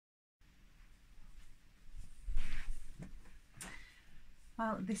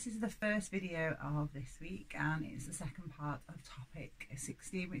Well, this is the first video of this week and it's the second part of topic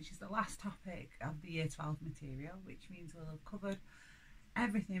 16, which is the last topic of the year 12 material, which means we'll have covered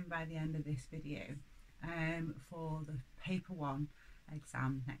everything by the end of this video for the paper 1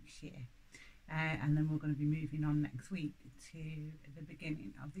 exam next year. And then we're going to be moving on next week to the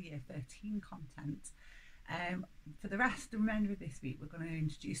beginning of the year 13 content. For the remainder of this week, we're going to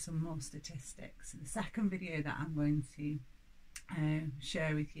introduce some more statistics. The second video that I'm going to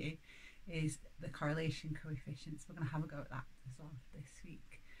share with you is the correlation coefficients. We're going to have a go at that as well this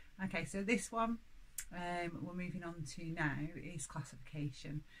week. Okay, so this one we're moving on to now is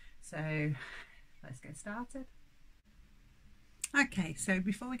classification. So let's get started. Okay, so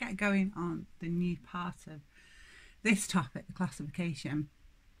before we get going on the new part of this topic, the classification,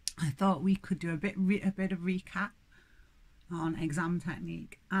 I thought we could do a bit of recap on exam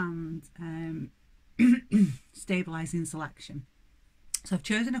technique and stabilising selection. So I've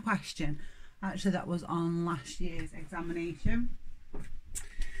chosen a question actually that was on last year's examination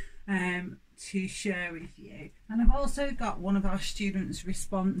to share with you, and I've also got one of our students'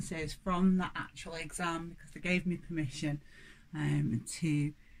 responses from the actual exam because they gave me permission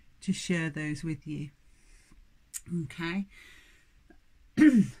to share those with you. Okay,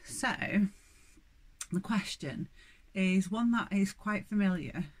 so the question is one that is quite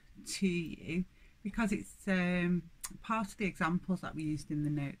familiar to you because it's part of the examples that we used in the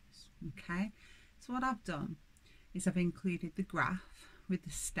notes. Okay, so what I've done is I've included the graph with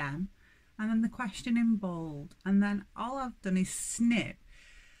the stem and then the question in bold, and then all I've done is snip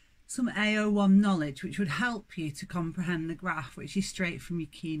some AO1 knowledge which would help you to comprehend the graph, which is straight from your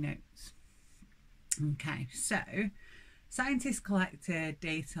keynotes. Okay, so scientists collected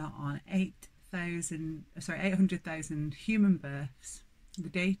data on 800,000 human births. The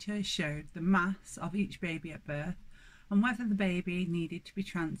data showed the mass of each baby at birth and whether the baby needed to be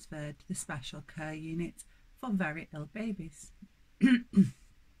transferred to the special care unit for very ill babies.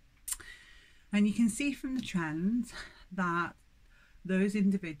 And you can see from the trends that those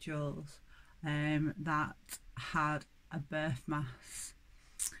individuals that had a birth mass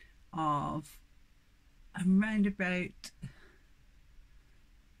of around about,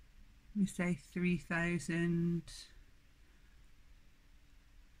 we say 3,000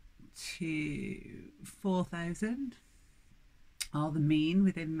 to 4,000, or the mean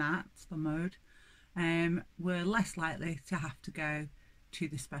within that, the mode, were less likely to have to go to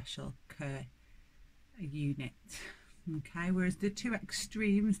the special care unit. Okay, whereas the two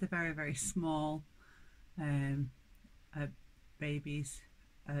extremes, the very, very small babies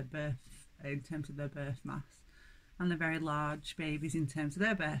birth in terms of their birth mass, and the very large babies in terms of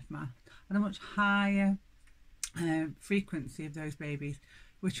their birth mass, and a much higher frequency of those babies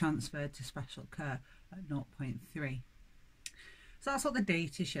were transferred to special care at 0.3. So that's what the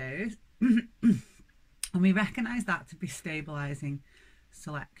data shows. And we recognise that to be stabilising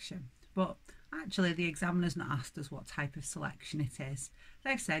selection. But actually the examiner's not asked us what type of selection it is.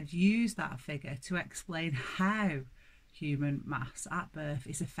 They've said use that figure to explain how human mass at birth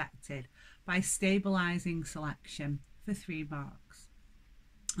is affected by stabilising selection for 3 marks.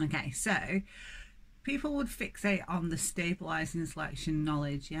 Okay, so people would fixate on the stabilising selection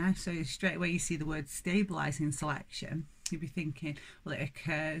knowledge, yeah? So straight away you see the word stabilising selection, you'd be thinking, well, it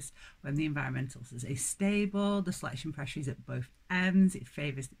occurs when the environmental is stable, the selection pressure is at both ends, it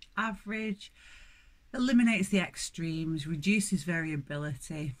favours the average, eliminates the extremes, reduces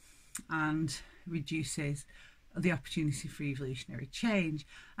variability and reduces the opportunity for evolutionary change.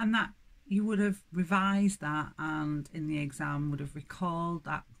 And that you would have revised that and in the exam would have recalled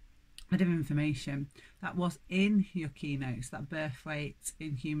that bit of information that was in your keynotes, that birth rate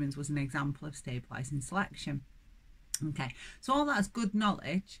in humans was an example of stabilising selection. Okay, so all that's good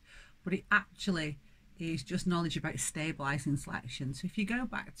knowledge, but it actually is just knowledge about stabilising selection. So if you go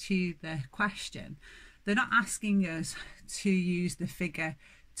back to the question, they're not asking us to use the figure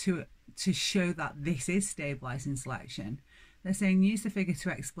to show that this is stabilising selection. They're saying use the figure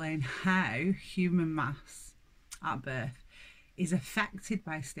to explain how human mass at birth is affected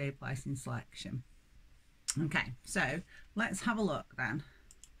by stabilising selection. Okay, so let's have a look then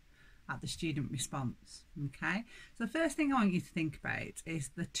at the student response. Okay, so the first thing I want you to think about is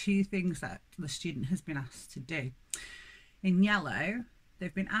the 2 things that the student has been asked to do. In yellow,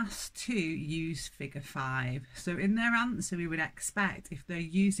 they've been asked to use figure 5. So in their answer, we would expect, if they're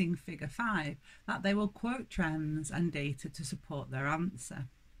using figure 5, that they will quote trends and data to support their answer.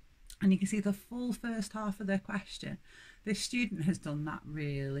 And you can see the full first half of their question. This student has done that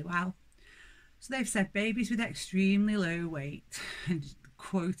really well. So they've said babies with extremely low weight and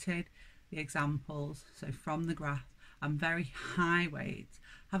quoted the examples, so from the graph, and very high weight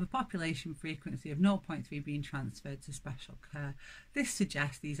have a population frequency of 0.3 being transferred to special care. This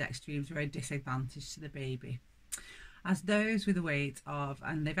suggests these extremes are a disadvantage to the baby, as those with a weight of,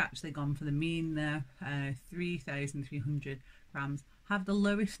 and they've actually gone for the mean there, 3,300 grams, have the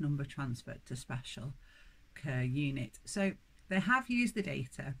lowest number transferred to special care unit. So they have used the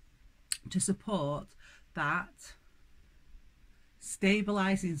data to support that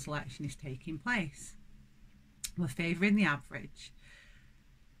stabilising selection is taking place. We're favouring the average,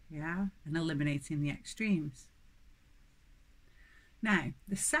 yeah, and eliminating the extremes. Now,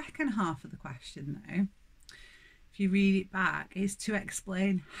 the second half of the question, though, if you read it back, is to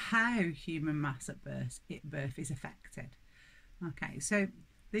explain how human mass at birth is affected. Okay, so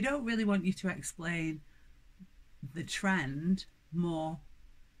they don't really want you to explain the trend, more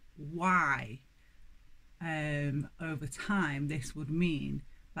why over time this would mean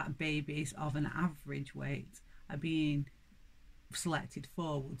that babies of an average weight are being selected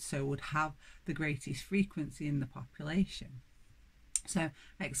forward, so would have the greatest frequency in the population. So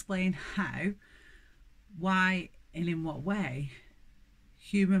explain how, why, and in what way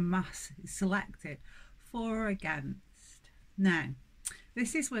human mass is selected for or against. Now,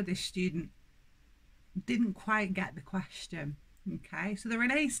 this is where this student didn't quite get the question. Okay, so they're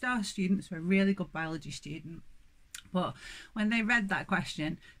an A-star student, so a really good biology student, but when they read that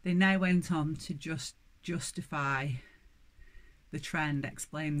question, they now went on to just justify the trend,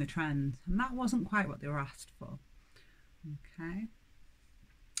 explain the trend, and that wasn't quite what they were asked for. Okay,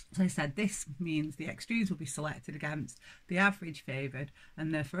 so I said this means the extremes will be selected against the average favoured,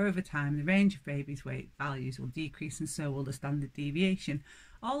 and therefore over time the range of babies' weight values will decrease, and so will the standard deviation,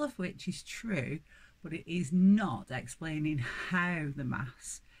 all of which is true, but it is not explaining how the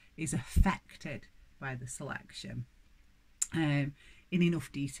mass is affected by the selection in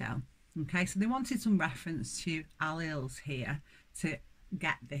enough detail. Okay, so they wanted some reference to alleles here to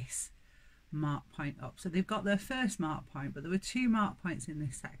get this mark point up. So they've got their first mark point, but there were 2 mark points in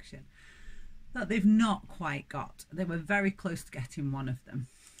this section that they've not quite got. They were very close to getting one of them.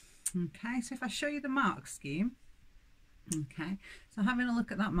 Okay, so if I show you the mark scheme, okay, so having a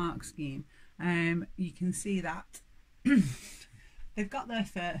look at that mark scheme, you can see that they've got their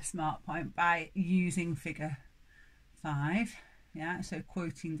first mark point by using figure 5, yeah, so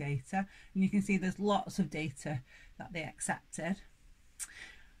quoting data, and you can see there's lots of data that they accepted,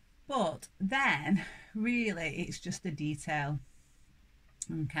 but then really it's just a detail.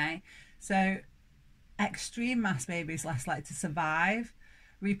 Okay, so extreme mass babies less likely to survive,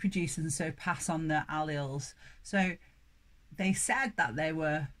 reproduce, and so pass on their alleles. So they said that they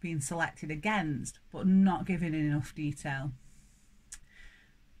were being selected against, but not given enough detail.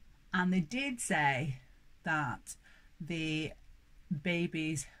 And they did say that the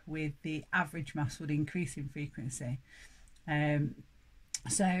babies with the average mass would increase in frequency.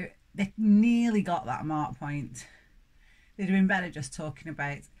 So they nearly got that mark point. They'd have been better just talking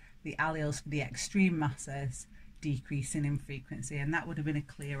about the alleles for the extreme masses decreasing in frequency, and that would have been a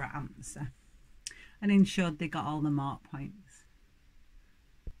clearer answer, and ensured they got all the mark points.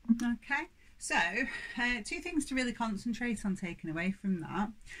 Okay, so 2 things to really concentrate on taking away from that.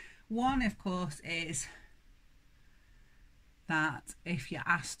 One, of course, is that if you're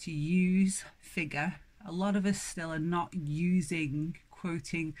asked to use figure, a lot of us still are not using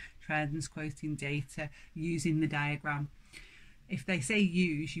quoting trends, quoting data, using the diagram. If they say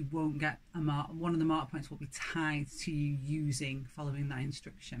use, you won't get a mark. One of the mark points will be tied to you using, following that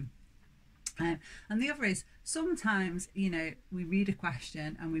instruction. And the other is, sometimes, you know, we read a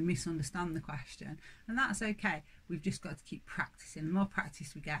question and we misunderstand the question, and that's okay. We've just got to keep practicing. The more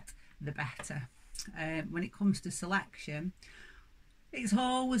practice we get, the better. When it comes to selection, it's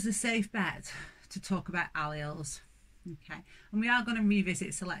always a safe bet to talk about alleles. Okay, and we are going to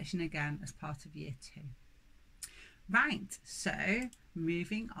revisit selection again as part of year 2. Right, so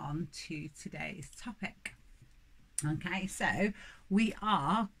moving on to today's topic. Okay, so we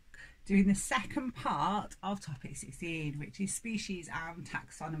are doing the second part of topic 16, which is species and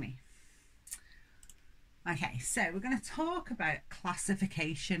taxonomy. Okay, so we're going to talk about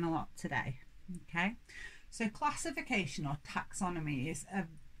classification a lot today. Okay, so classification or taxonomy is a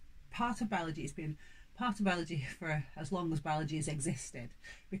part of biology. It's been part of biology for as long as biology has existed,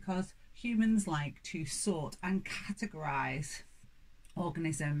 because humans like to sort and categorize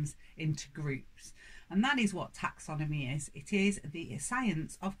organisms into groups, and that is what taxonomy is. It is the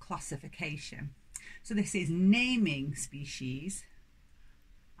science of classification. So this is naming species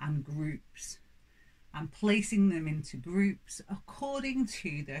and groups and placing them into groups according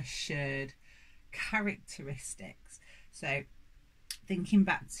to their shared characteristics. So thinking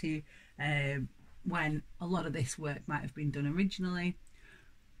back to when a lot of this work might have been done originally,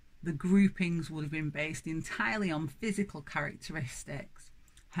 the groupings would have been based entirely on physical characteristics: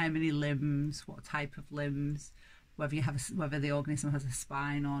 how many limbs, what type of limbs, whether the organism has a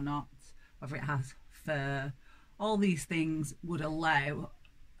spine or not, whether it has fur. All these things would allow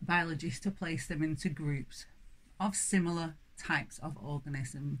biologists to place them into groups of similar types of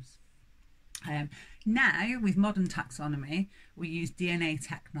organisms. Now, with modern taxonomy, we use DNA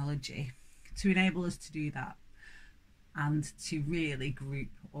technology to enable us to do that and to really group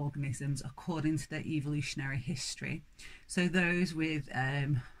organisms according to their evolutionary history. So those with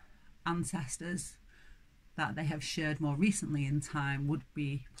ancestors that they have shared more recently in time would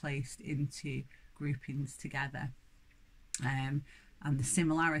be placed into groupings together. And the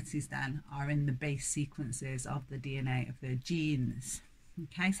similarities then are in the base sequences of the DNA of their genes.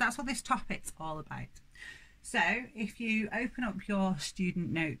 Okay, so that's what this topic's all about. So if you open up your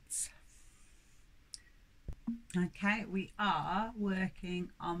student notes, okay, we are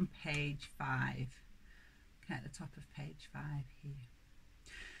working on page 5. Okay, at the top of page 5 here.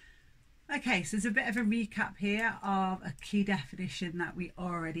 Okay, so there's a bit of a recap here of a key definition that we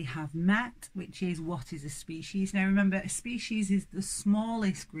already have met, which is what is a species. Now remember, a species is the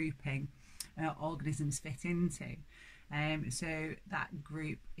smallest grouping organisms fit into. So that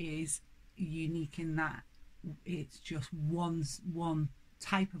group is unique in that it's just one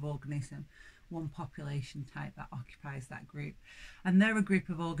type of organism, one population type that occupies that group. And they're a group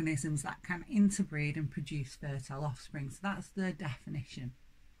of organisms that can interbreed and produce fertile offspring. So that's the definition.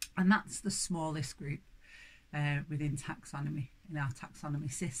 And that's the smallest group within taxonomy, in our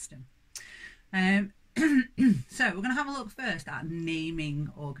taxonomy system. So we're going to have a look first at naming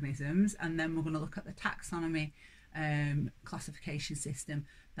organisms, and then we're going to look at the taxonomy classification system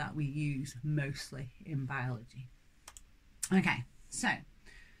that we use mostly in biology. Okay, so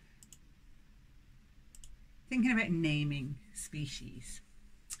thinking about naming species.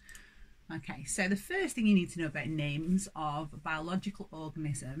 Okay, so the first thing you need to know about names of biological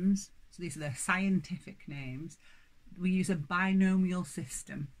organisms, so these are their scientific names, we use a binomial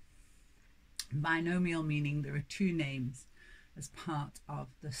system. Binomial meaning there are two names as part of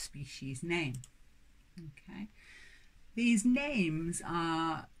the species name. Okay, these names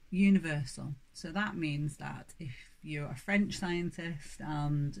are universal, so that means that if you're a French scientist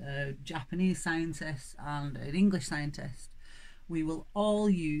and a Japanese scientist and an English scientist, we will all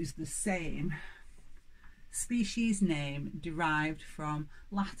use the same species name derived from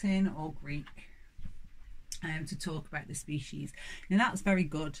Latin or Greek to talk about the species. Now that's very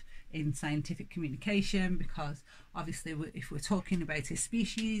good in scientific communication, because obviously if we're talking about a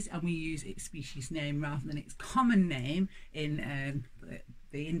species and we use its species name rather than its common name in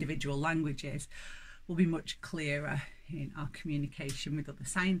the individual languages, will be much clearer in our communication with other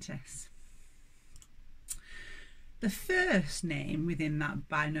scientists. The first name within that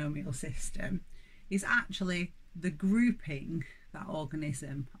binomial system is actually the grouping that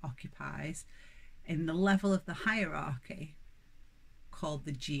organism occupies in the level of the hierarchy called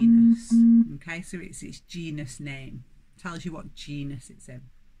the genus. Okay, so it's its genus name, tells you what genus it's in.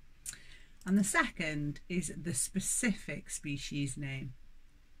 And the second is the specific species name.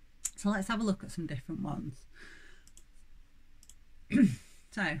 So let's have a look at some different ones.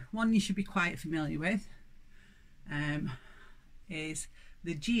 So one you should be quite familiar with is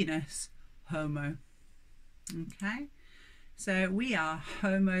the genus Homo. Okay, so we are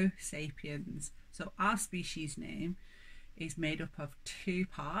Homo sapiens. So our species name is made up of two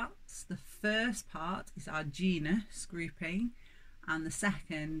parts. The first part is our genus grouping, and the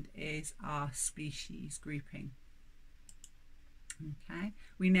second is our species grouping. Okay,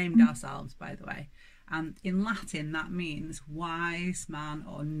 we named ourselves, by the way, and in Latin that means wise man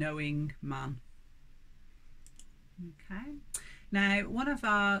or knowing man. Okay, now one of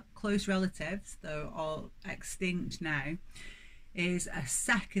our close relatives, though all extinct now, is a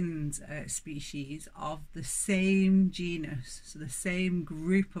second species of the same genus, so the same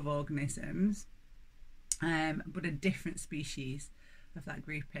group of organisms, but a different species of that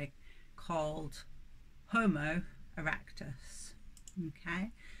grouping, called Homo erectus.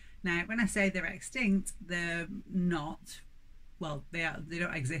 Okay, now when I say they're extinct, they're not, well, they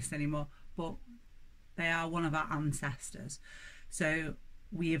don't exist anymore, but they are one of our ancestors, so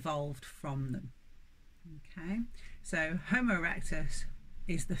we evolved from them. Okay, so Homo erectus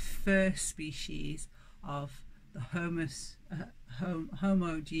is the first species of the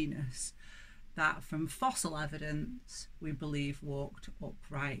Homo genus that from fossil evidence we believe walked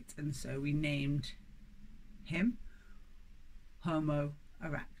upright, and so we named him Homo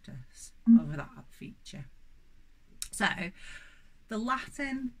erectus over that feature. So the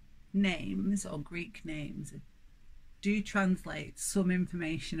Latin names or Greek names do translate some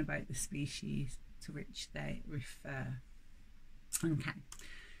information about the species to which they refer. Okay,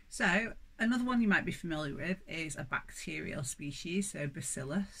 so another one you might be familiar with is a bacterial species, so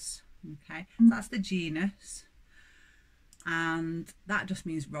Bacillus. Okay, so that's the genus, and that just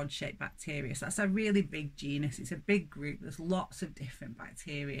means rod-shaped bacteria. So that's a really big genus. It's a big group. There's lots of different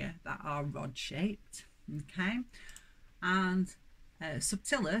bacteria that are rod-shaped. Okay, and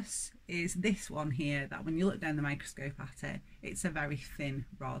Subtilis is this one here, that when you look down the microscope at it, it's a very thin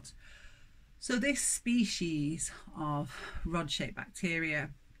rod. So this species of rod-shaped bacteria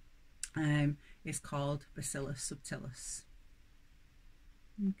is called Bacillus subtilis.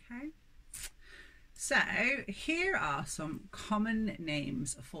 Okay, so here are some common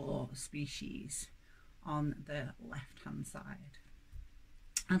names for species on the left-hand side.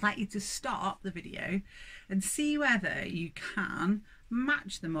 I'd like you to stop the video and see whether you can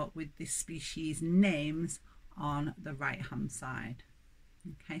match them up with the species names on the right hand side.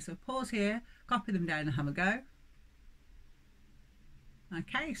 Okay, so pause here, copy them down and have a go.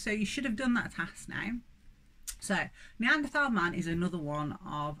 Okay, so you should have done that task now. So Neanderthal man is another one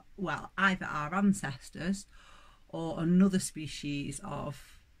of, well, either our ancestors or another species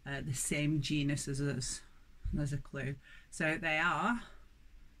of the same genus as us. There's a clue. So they are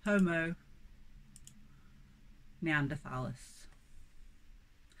Homo neanderthalis.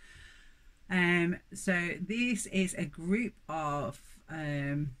 So this is a group of,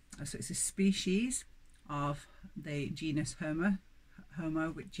 so it's a species of the genus Homo,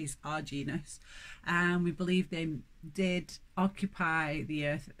 which is our genus, and we believe they did occupy the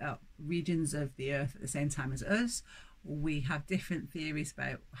Earth, regions of the Earth at the same time as us. We have different theories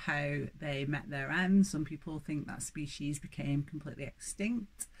about how they met their end. Some people think that species became completely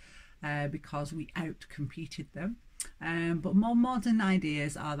extinct because we outcompeted them. But more modern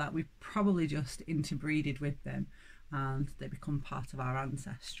ideas are that we probably just interbreeded with them and they become part of our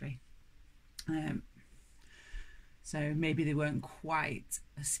ancestry. So maybe they weren't quite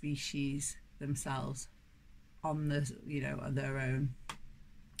a species themselves on the, you know, on their own.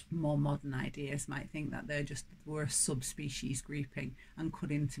 More modern ideas might think that they just were a subspecies grouping and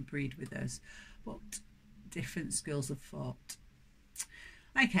could interbreed with us, but different schools of thought.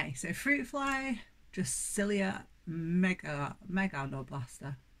 Okay, so fruit fly, Drosera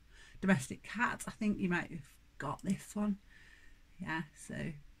meganoblasta. Domestic cat, I think you might have got this one. Yeah,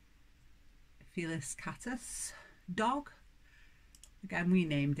 so Felis catus. Dog, again we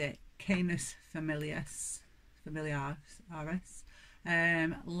named it Canis familiaris.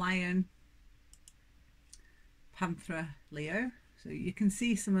 Lion, Panthera leo. So you can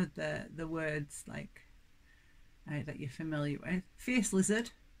see some of the words like that you're familiar with. Fierce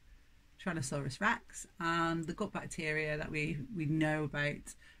lizard, Tyrannosaurus rex, and the gut bacteria that we know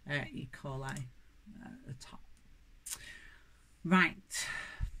about, E. coli at the top. Right,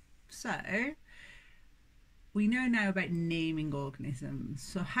 so we know now about naming organisms.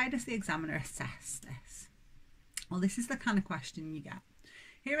 So how does the examiner assess this? Well, this is the kind of question you get.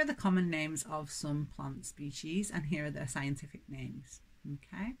 Here are the common names of some plant species and here are their scientific names.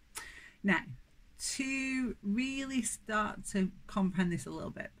 Okay, now to really start to comprehend this a little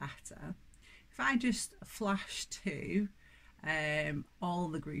bit better, if I just flash to all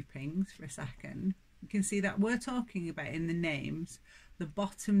the groupings for a second, you can see that we're talking about in the names the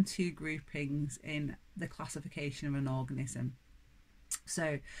bottom two groupings in the classification of an organism.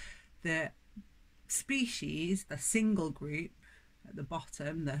 So the species, the single group at the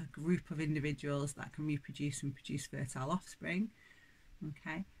bottom, the group of individuals that can reproduce and produce fertile offspring,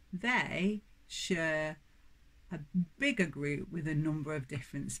 okay, they share a bigger group with a number of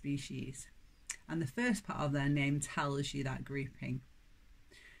different species, and the first part of their name tells you that grouping.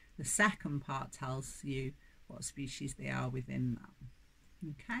 The second part tells you what species they are within that.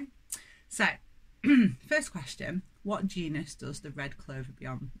 Okay, so first question, what genus does the red clover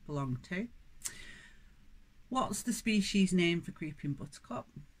belong to? What's the species name for creeping buttercup?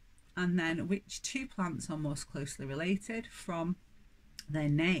 And then which two plants are most closely related from their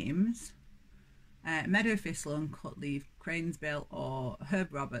names? Meadow thistle and cutleaf cranesbill, or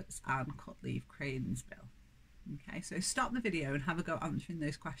Herb Roberts and cutleaf cranesbill. Okay, so stop the video and have a go answering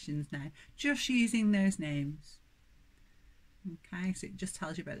those questions now, just using those names. Okay, so it just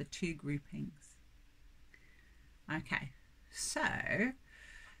tells you about the two groupings. Okay, so I'm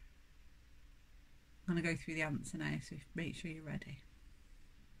going to go through the answer now, so make sure you're ready.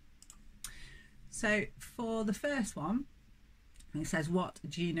 So for the first one, it says, what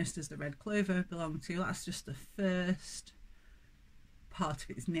genus does the red clover belong to? That's just the first part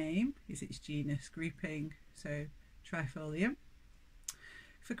of its name, is its genus grouping, so Trifolium.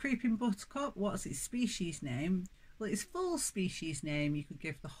 For creeping buttercup, what's its species name? Well, its full species name, you could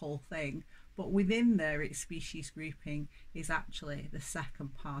give the whole thing, but within there, its species grouping is actually the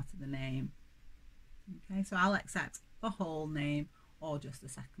second part of the name. Okay, so I'll accept the whole name or just the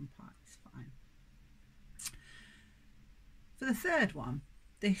second part is fine. For the third one,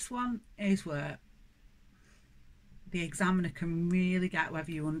 this one is where the examiner can really get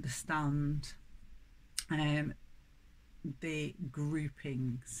whether you understand the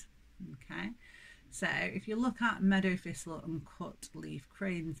groupings. Okay, so if you look at meadow thistle and cut leaf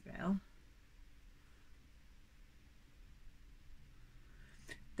cranesbill,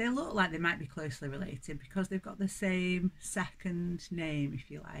 they look like they might be closely related because they've got the same second name, if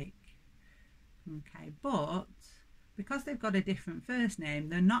you like. Okay, but because they've got a different first name,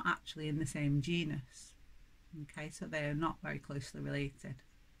 they're not actually in the same genus. Okay, so they are not very closely related.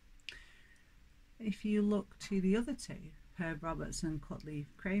 If you look to the other two, Herb Roberts and Cutleaf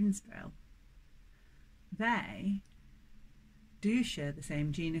Cranesbill, they do share the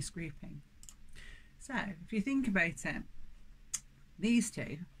same genus grouping. So if you think about it, these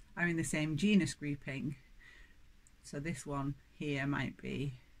two are in the same genus grouping. So this one here might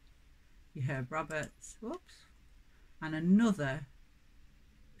be your Herb Roberts, whoops, and another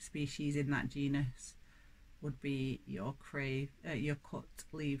species in that genus would be your Cutleaf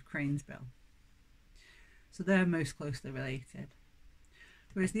Cranesbill. So they're most closely related.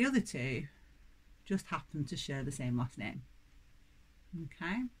 Whereas the other two just happen to share the same last name.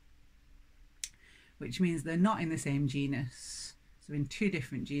 Okay? Which means they're not in the same genus. So in two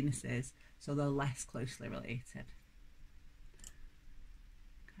different genuses, so they're less closely related.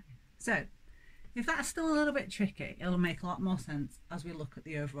 Okay. So if that's still a little bit tricky, it'll make a lot more sense as we look at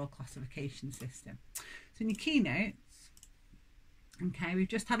the overall classification system. So in your keynotes, okay, we've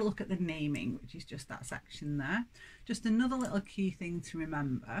just had a look at the naming, which is just that section there. Just another little key thing to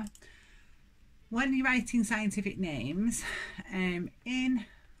remember. When you're writing scientific names, in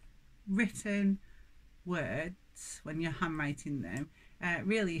written words, when you're handwriting them,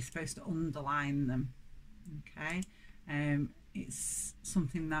 really you're supposed to underline them, okay? It's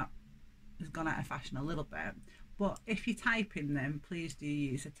something that has gone out of fashion a little bit, but if you're typing them, please do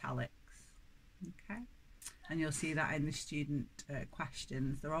use italics, okay? And you'll see that in the student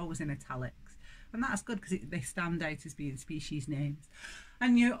questions, they're always in italics, and that's good because they stand out as being species names,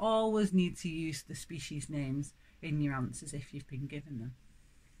 and you always need to use the species names in your answers if you've been given them.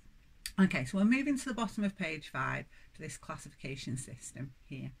 Okay, so we're moving to the bottom of page 5 to this classification system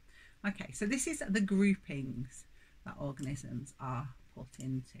here. Okay, so this is the groupings that organisms are put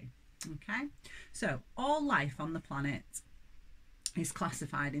into. Okay, so all life on the planet is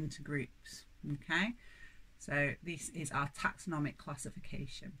classified into groups. Okay, so this is our taxonomic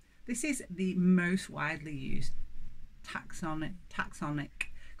classification. This is the most widely used taxonomic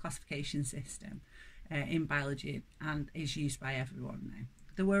classification system in biology and is used by everyone now.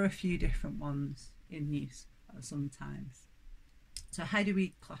 There were a few different ones in use sometimes. So how do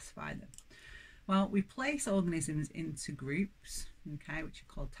we classify them? Well, we place organisms into groups, okay, which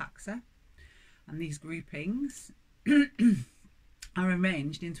are called taxa, and these groupings are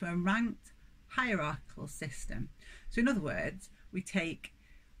arranged into a ranked hierarchical system. So in other words, we take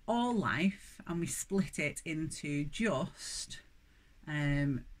all life and we split it into just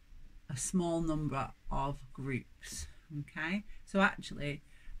a small number of groups. Okay, so actually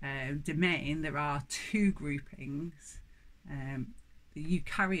domain, there are two groupings, the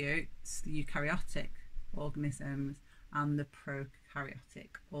eukaryotes, the eukaryotic organisms, and the prokaryotic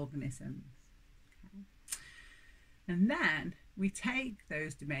organisms. Okay. And then we take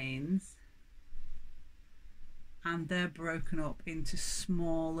those domains and they're broken up into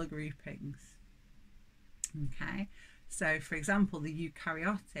smaller groupings. Okay, so for example, the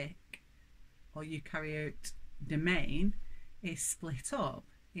eukaryotic or eukaryote domain is split up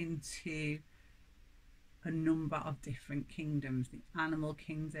into a number of different kingdoms: the animal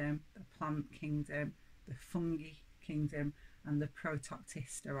kingdom, the plant kingdom, the fungi kingdom, and the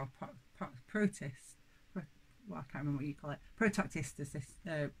Protoctista or protist, well, I can't remember what you call it,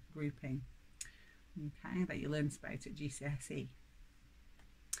 Protoctista grouping, okay, that you learned about at GCSE.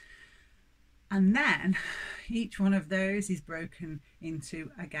 And then each one of those is broken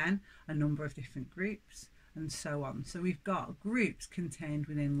into, again, a number of different groups and so on. So we've got groups contained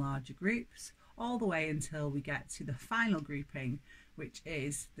within larger groups all the way until we get to the final grouping, which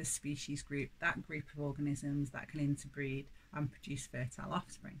is the species group, that group of organisms that can interbreed and produce fertile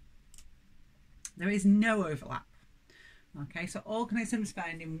offspring. There is no overlap. Okay, so organisms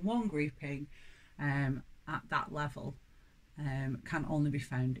found in one grouping at that level can only be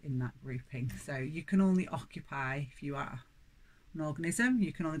found in that grouping. So you can only occupy, if you are an organism.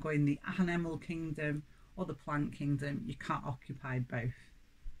 You can only go in the animal kingdom or the plant kingdom. You can't occupy both.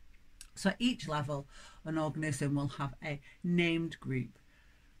 So at each level, an organism will have a named group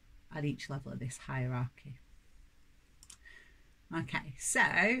at each level of this hierarchy. Okay, so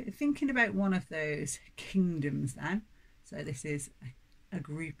thinking about one of those kingdoms then, so this is a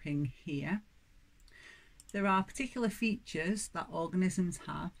grouping here. There are particular features that organisms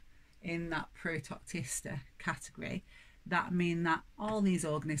have in that Protoctista category that mean that all these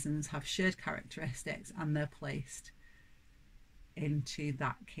organisms have shared characteristics and they're placed into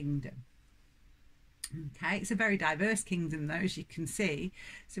that kingdom. Okay, it's a very diverse kingdom though, as you can see.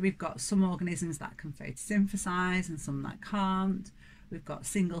 So we've got some organisms that can photosynthesize and some that can't. We've got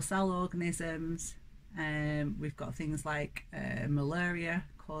single cell organisms. We've got things like malaria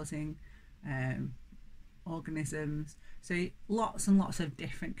causing organisms. So lots and lots of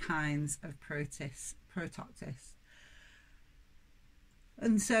different kinds of Protoctis.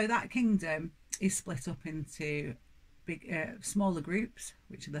 And so that kingdom is split up into big, smaller groups,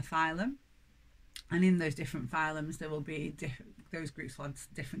 which are the phylum. And in those different phylums, there will be those groups will have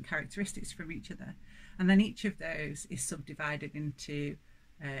different characteristics from each other. And then each of those is subdivided into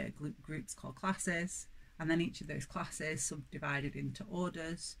groups called classes. And then each of those classes subdivided into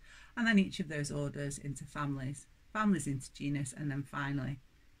orders. And then each of those orders into families, families into genus, and then finally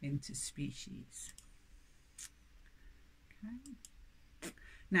into species. Okay.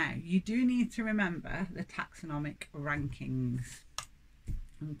 Now, you do need to remember the taxonomic rankings.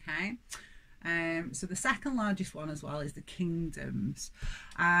 Okay. So the second largest one as well is the kingdoms,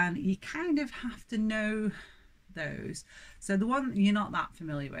 and you kind of have to know those. So the one you're not that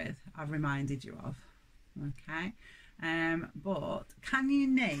familiar with, I've reminded you of. Okay. But can you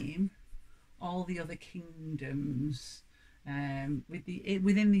name all the other kingdoms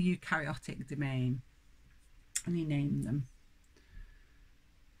within the eukaryotic domain? Can you name them?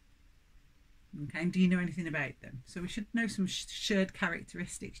 Okay, and do you know anything about them? So we should know some shared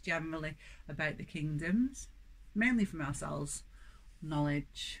characteristics generally about the kingdoms, mainly from our cells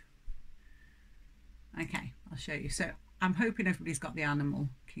knowledge. Okay, I'll show you. So I'm hoping everybody's got the animal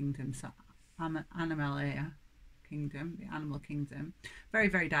kingdom. So Animalia kingdom, the animal kingdom, very,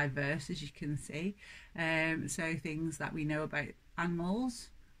 very diverse, as you can see. So things that we know about animals,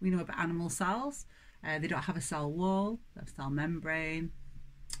 we know about animal cells. They don't have a cell wall, they have a cell membrane.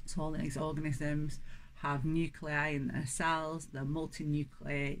 So all these organisms have nuclei in their cells. They're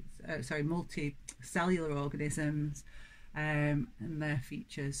multicellular organisms, and they're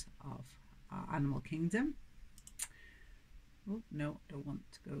features of our animal kingdom. Oh no, don't want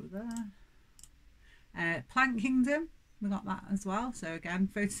to go there. Plant kingdom, we got that as well. So again,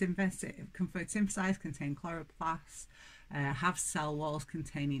 can photosynthesize, contain chloroplasts, have cell walls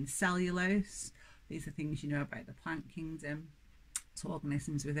containing cellulose. These are things you know about the plant kingdom. So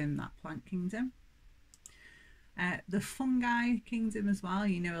organisms within that plant kingdom. The fungi kingdom as well,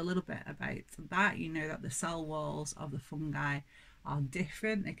 you know a little bit about that. You know that the cell walls of the fungi are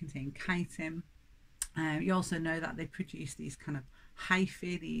different. They contain chitin. You also know that they produce these kind of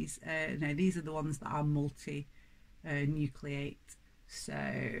hyphae. These are the ones that are multi-nucleate.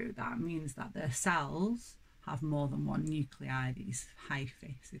 So that means that their cells have more than one nuclei, these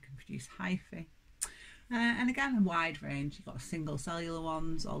hyphae. So they can produce hyphae. And again, a wide range. You've got single cellular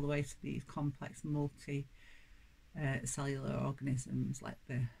ones all the way to these complex multi-cellular organisms like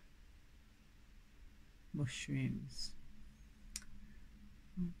the mushrooms.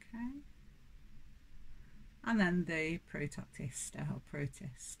 Okay. And then the Protoctista or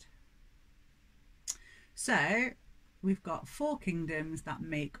protist. So we've got 4 kingdoms that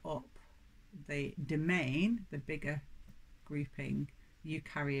make up the domain, the bigger grouping, the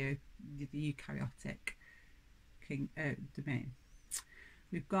eukaryotic domain.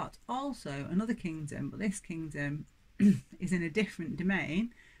 We've got also another kingdom, but this kingdom is in a different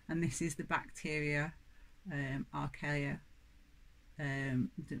domain, and this is the bacteria, archaea.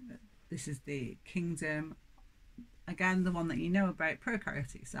 This is the kingdom, again the one that you know about,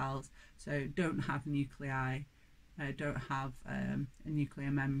 prokaryotic cells, so don't have nuclei, don't have a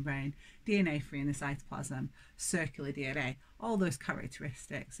nuclear membrane, DNA free in the cytoplasm, circular DNA, all those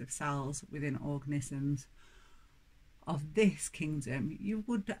characteristics of cells within organisms of this kingdom you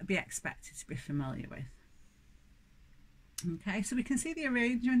would be expected to be familiar with. Okay, so we can see the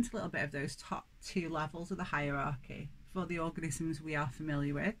arrangement a little bit of those top 2 levels of the hierarchy for the organisms we are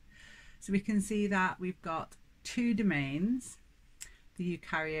familiar with. So we can see that we've got 2 domains, the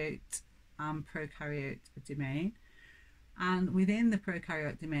eukaryote and prokaryote domain, and within the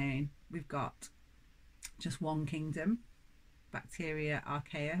prokaryote domain we've got just 1 kingdom, bacteria,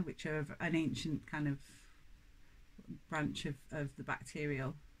 archaea, which are an ancient kind of branch of the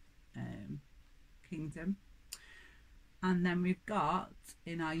bacterial kingdom. And then we've got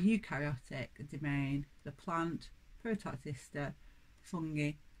in our eukaryotic domain the plant, protocista,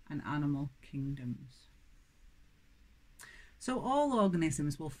 fungi and animal kingdoms. So all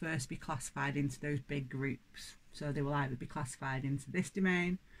organisms will first be classified into those big groups. So they will either be classified into this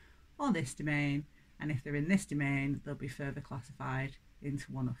domain or this domain, and if they're in this domain they'll be further classified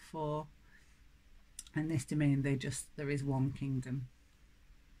into one of four, and this domain there is one kingdom.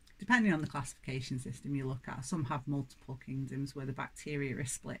 Depending on the classification system you look at, some have multiple kingdoms where the bacteria are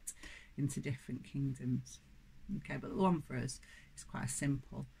split into different kingdoms. Okay, but the one for us is quite a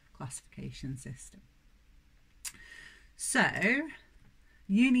simple classification system. So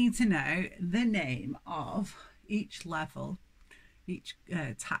you need to know the name of each level, each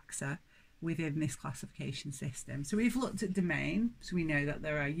taxa within this classification system. So we've looked at domain, so we know that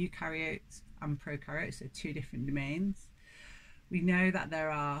there are eukaryotes and prokaryotes, so two different domains. We know that there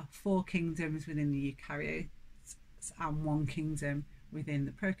are four kingdoms within the eukaryotes and one kingdom within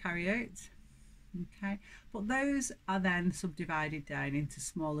the prokaryotes. Okay, but those are then subdivided down into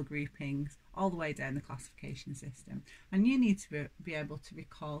smaller groupings all the way down the classification system, and you need to be able to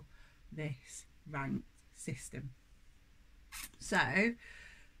recall this ranked system. So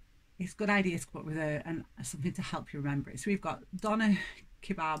it's a good idea to come up with something to help you remember it. So we've got doner,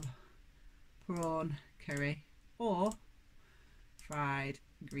 kebab, prawn, curry, or fried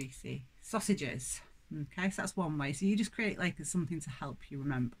greasy sausages. Okay, so that's one way. So you just create like something to help you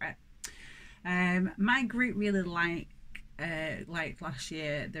remember it. My group really like last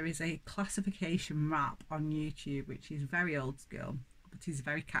year, there is a classification rap on YouTube which is very old school but is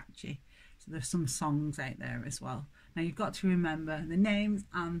very catchy. So there's some songs out there as well. Now you've got to remember the names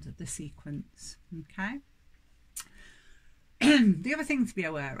and the sequence. Okay. The other thing to be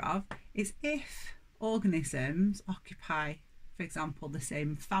aware of is if organisms occupy, for example, the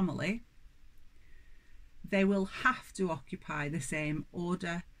same family, they will have to occupy the same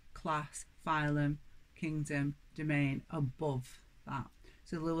order, class, phylum, kingdom, domain above that.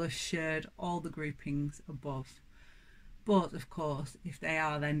 So they'll have shared all the groupings above. But of course, if they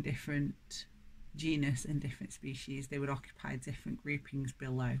are then different genus and different species, they would occupy different groupings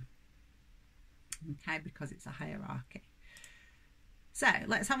below. Okay, because it's a hierarchy. So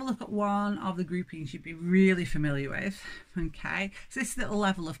let's have a look at one of the groupings you'd be really familiar with. Okay, so this is at the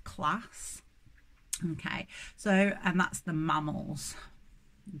level of class. Okay, so, and that's the mammals.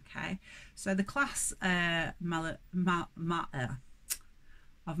 Okay, so the class of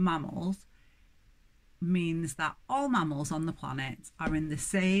mammals means that all mammals on the planet are in the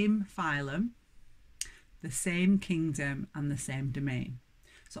same phylum, the same kingdom and the same domain.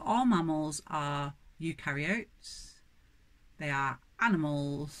 So all mammals are eukaryotes, they are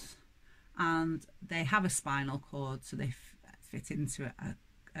animals, and they have a spinal cord, so they fit into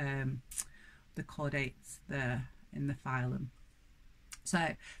the chordates there in the phylum.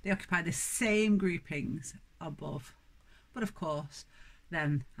 So they occupy the same groupings above, but of course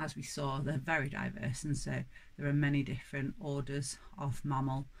then, as we saw, they're very diverse, and so there are many different orders of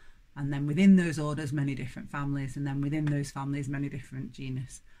mammal, and then within those orders many different families, and then within those families many different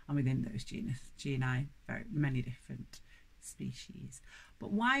genus, and within those geni many different species.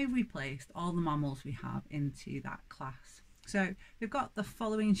 But why have we placed all the mammals we have into that class? So they've got the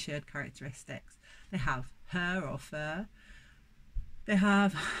following shared characteristics. They have hair or fur. They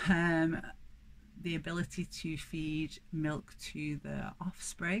have the ability to feed milk to their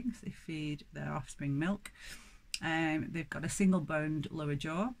offspring. So they feed their offspring milk. They've got a single boned lower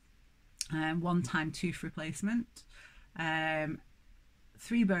jaw, one-time tooth replacement, 3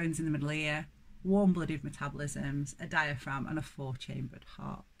 bones in the middle ear, warm-blooded metabolisms, a diaphragm and a 4-chambered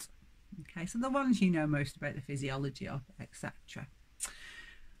heart. Okay, so the ones you know most about the physiology of, etc.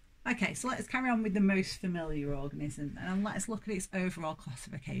 Okay, so let's carry on with the most familiar organism and let's look at its overall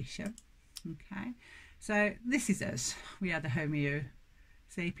classification. Okay, so this is us. We are the Homo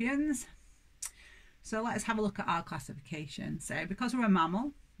sapiens. So let's have a look at our classification. So because we're a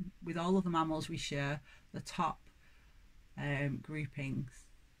mammal, with all of the mammals we share the top groupings.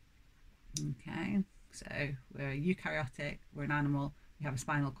 Okay, so we're eukaryotic, we're an animal, we have a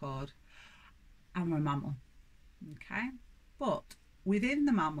spinal cord, and we're a mammal. Okay, but within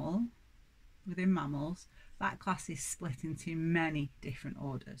mammals, that class is split into many different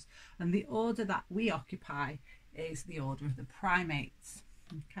orders, and the order that we occupy is the order of the primates.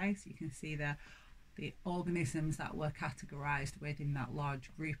 Okay, so you can see there the organisms that were categorized within that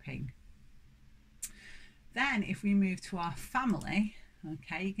large grouping. Then if we move to our family,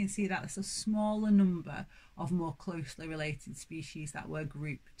 okay, you can see that there's a smaller number of more closely related species that we're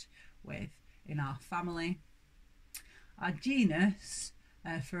grouped with in our family. our genus,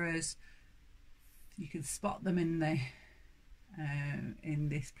 for us, you can spot them in the in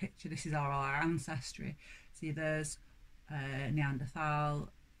this picture. This is our ancestry. See, there's Neanderthal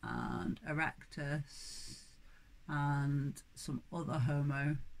and Erectus and some other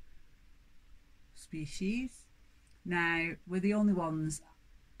Homo species. Now, we're the only ones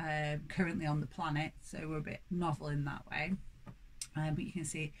currently on the planet, so we're a bit novel in that way. But you can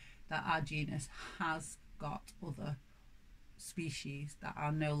see that our genus has got other species that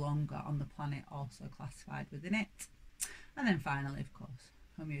are no longer on the planet also classified within it. And then finally, of course,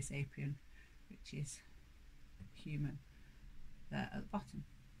 Homo sapien, which is human, there at the bottom.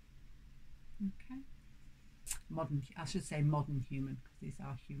 Okay. Modern, I should say modern human, because these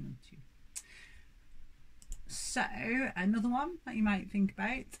are human too. So another one that you might think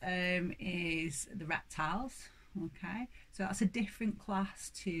about is the reptiles. Okay, so that's a different class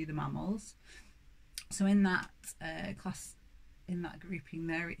to the mammals. So in that class, in that grouping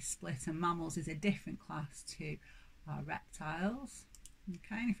there, it's split, and mammals is a different class to our reptiles.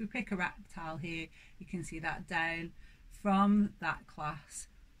 Okay, and if we pick a reptile here, you can see that down from that class,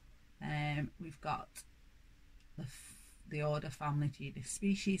 we've got the order, family, genus,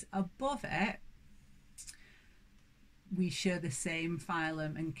 species. Above it, we share the same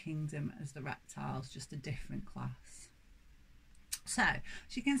phylum and kingdom as the reptiles, just a different class. So, as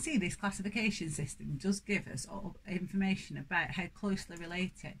you can see, this classification system does give us information about how closely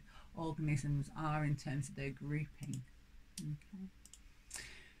related organisms are in terms of their grouping. Okay.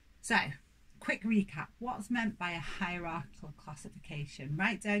 So, quick recap. What's meant by a hierarchical classification?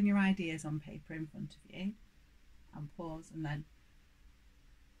 Write down your ideas on paper in front of you and pause, and then,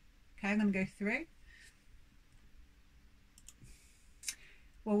 okay, I'm going to go through.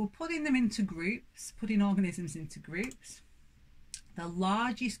 Well, we're putting them into groups, putting organisms into groups. The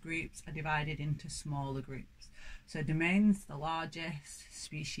largest groups are divided into smaller groups. So domains, the largest,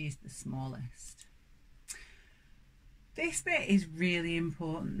 species, the smallest. This bit is really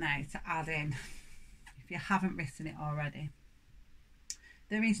important now to add in, if you haven't written it already.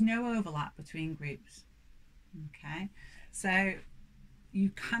 There is no overlap between groups. Okay, so you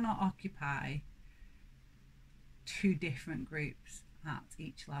cannot occupy two different groups at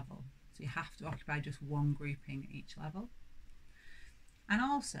each level. So you have to occupy just one grouping at each level. And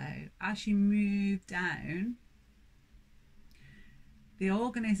also, as you move down, the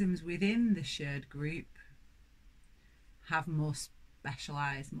organisms within the shared group have more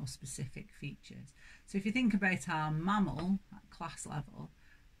specialised, more specific features. So if you think about our mammal at class level,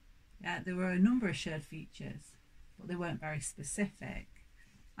 there were a number of shared features, but they weren't very specific.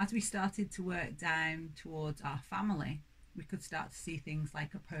 As we started to work down towards our family, we could start to see things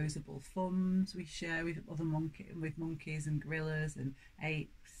like opposable thumbs we share with other monkeys and gorillas and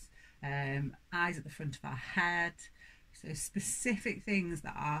apes, eyes at the front of our head, so specific things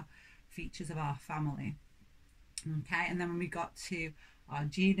that are features of our family. Okay, and then when we got to our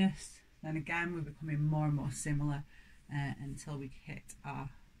genus, then again we're becoming more and more similar until we hit our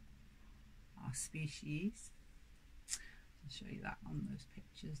species. I'll show you that on those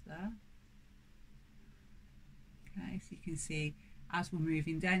pictures there. Okay, so you can see as we're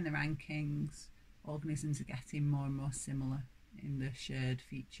moving down the rankings, organisms are getting more and more similar in the shared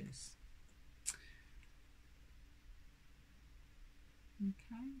features.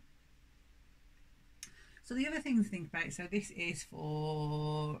 Okay. So the other thing to think about, so this is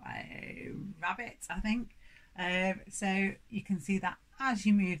for rabbits, I think. So you can see that as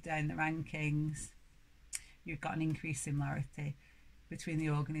you move down the rankings, you've got an increased similarity between the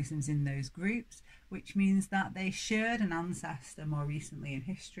organisms in those groups, which means that they shared an ancestor more recently in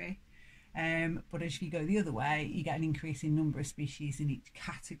history. But as you go the other way, you get an increase in number of species in each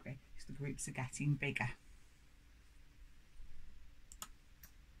category because the groups are getting bigger.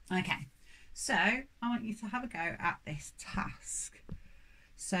 Okay, so I want you to have a go at this task.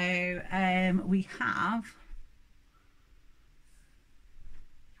 So we have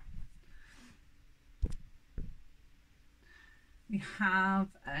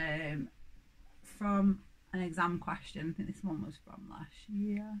from an exam question, I think this one was from last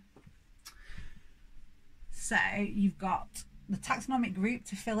year. So you've got the taxonomic group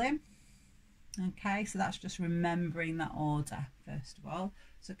to fill in. Okay, so that's just remembering that order first of all.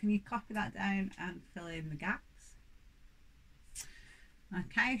 So can you copy that down and fill in the gaps?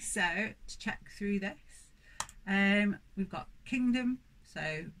 Okay, so to check through this, we've got kingdom,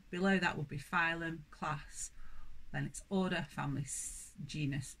 so below that will be phylum, class, then it's order, family,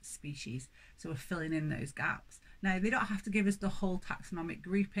 genus, species. So we're filling in those gaps. Now, they don't have to give us the whole taxonomic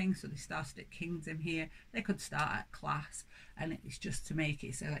grouping, so they started at kingdom here. They could start at class, and it's just to make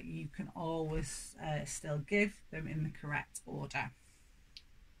it so that you can always still give them in the correct order.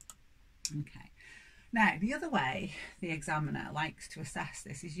 Okay. Now, the other way the examiner likes to assess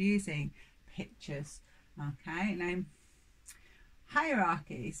this is using pictures. Okay. Now,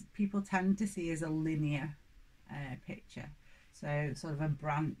 hierarchies people tend to see as a linear picture. So sort of a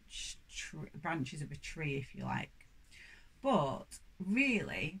branches of a tree, if you like. But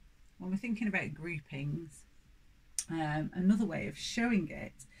really, when we're thinking about groupings, another way of showing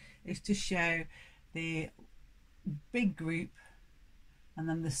it is to show the big group and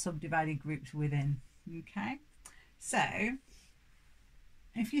then the subdivided groups within. Okay, so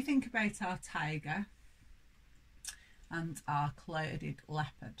if you think about our tiger and our clouded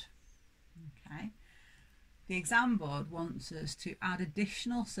leopard, okay, the exam board wants us to add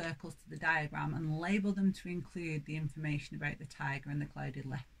additional circles to the diagram and label them to include the information about the tiger and the clouded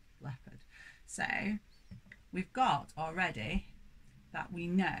leopard. So we've got already that we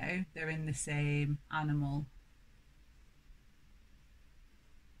know they're in the same animal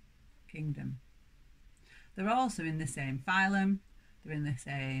kingdom. They're also in the same phylum, they're in the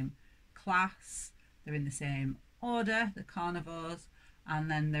same class, they're in the same order, the carnivores,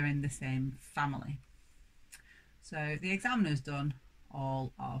 and then they're in the same family. So the examiner's done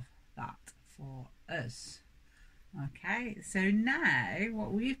all of that for us. Okay, so now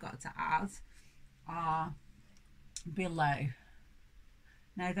what we've got to add are below.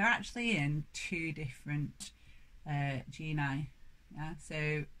 Now they're actually in two different genii. Yeah,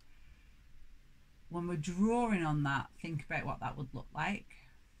 so when we're drawing on that, think about what that would look like.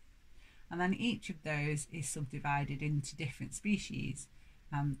 And then each of those is subdivided into different species.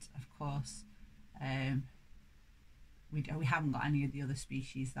 And of course, we haven't got any of the other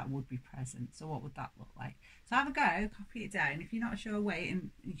species that would be present. So what would that look like? So have a go, copy it down. If you're not sure, wait,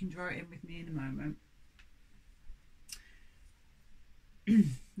 and you can draw it in with me in a moment.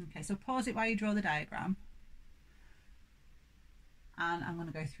 Okay, so pause it while you draw the diagram. And I'm going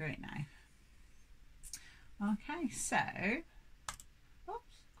to go through it now. Okay, so,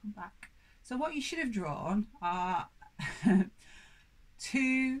 oops, come back. So what you should have drawn are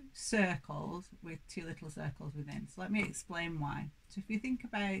two circles with two little circles within. So let me explain why. So if you think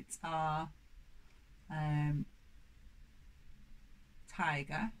about our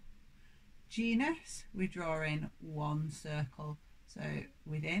tiger genus, we draw in one circle so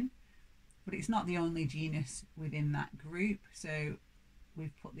within, but it's not the only genus within that group, so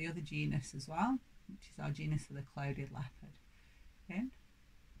we've put the other genus as well, which is our genus for the clouded leopard in.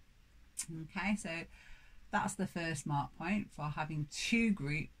 Okay, so that's the first mark point for having two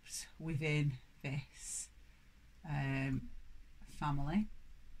groups within this family.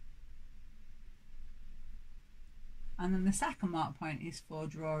 And then the second mark point is for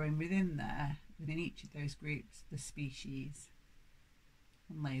drawing within there, within each of those groups, the species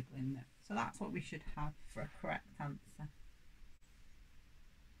and labelling them. So that's what we should have for a correct answer.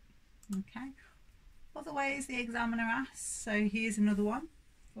 Okay, other ways the examiner asks. So here's another one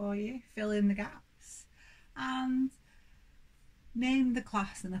for you. Fill in the gaps and name the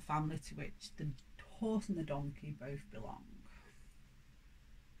class and the family to which the horse and the donkey both belong.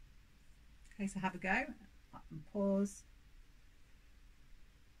 Okay, so have a go and pause.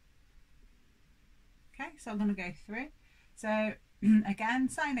 Okay, so I'm going to go through. So again,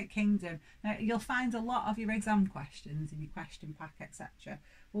 sign at kingdom. Now you'll find a lot of your exam questions in your question pack, etc.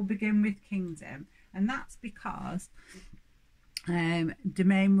 will begin with kingdom, and that's because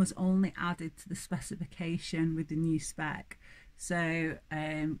domain was only added to the specification with the new spec. So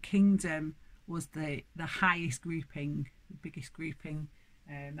kingdom was the highest grouping, the biggest grouping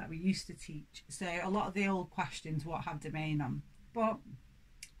that we used to teach. So a lot of the old questions won't have domain on, but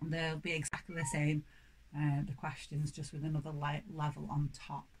they'll be exactly the same. The questions just with another level on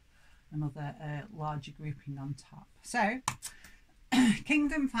top, another larger grouping on top. So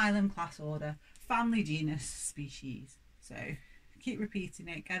kingdom, phylum, class, order, family, genus, species. So keep repeating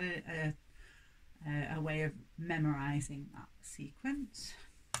it, get a way of memorizing that sequence.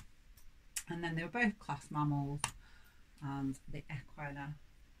 And then they were both class mammals and the equina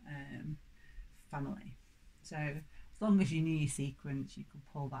family. So as long as you knew your sequence, you could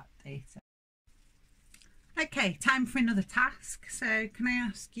pull that data. Okay, time for another task. So can I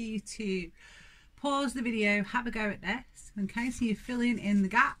ask you to pause the video, have a go at this. Okay, so you're filling in the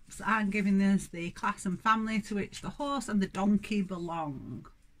gaps and giving us the class and family to which the horse and the donkey belong.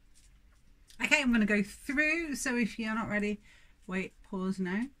 Okay, I'm going to go through, so if you're not ready, wait, pause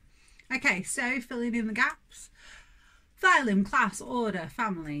now. Okay, so filling in the gaps. Phylum, class, order,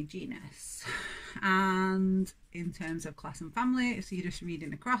 family, genus. and in terms of class and family, so you're just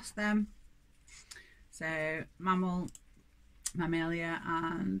reading across them. So mammal, mammalia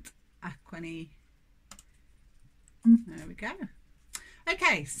and equine. There we go.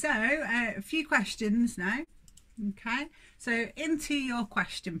 Okay, so a few questions now. Okay, so into your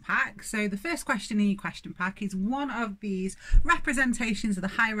question pack. So the first question in your question pack is one of these representations of the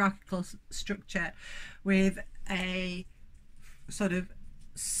hierarchical structure with a sort of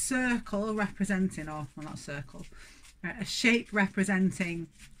circle representing, or well, not circle, a shape representing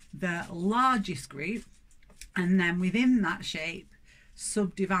the largest group, and then within that shape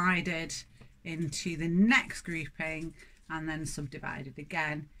subdivided into the next grouping, and then subdivided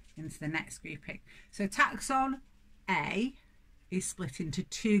again into the next grouping. So taxon A is split into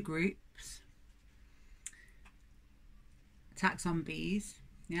two groups. Taxon B's,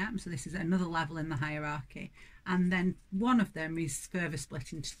 yeah, so this is another level in the hierarchy, and then one of them is further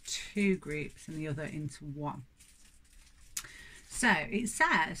split into two groups and the other into one. So it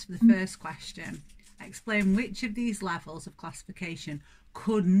says for the first question, explain which of these levels of classification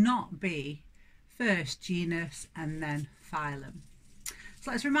could not be first genus and then phylum. So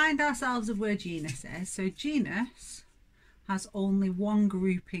let's remind ourselves of where genus is. So genus has only one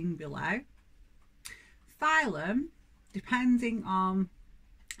grouping below. Phylum, depending on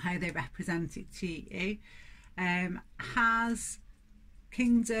how they represent it to you, has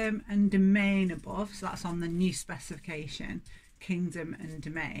kingdom and domain above, so that's on the new specification, kingdom and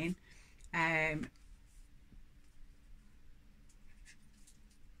domain.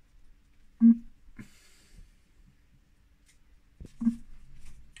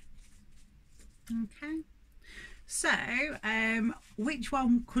 Okay, so which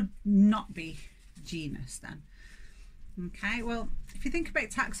one could not be genus then? Okay, well, if you think about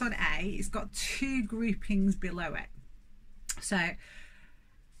taxon A, it's got two groupings below it. So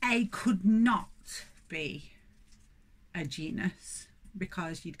A could not be a genus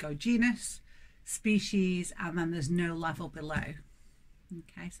because you'd go genus, species, and then there's no level below.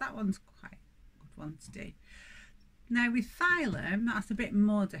 Okay, so that one's quite a good one to do. Now with phylum, that's a bit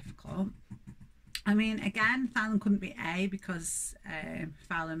more difficult. I mean, again, phylum couldn't be A because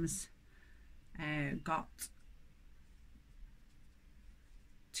phylum's got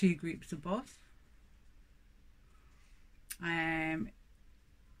two groups above. It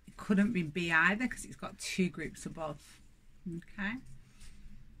couldn't be B either because it's got two groups above. Okay,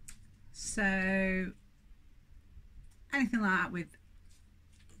 so anything like that with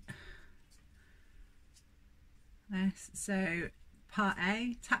this. So part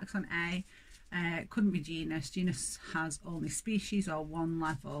A, taxon A, couldn't be genus. Genus has only species or one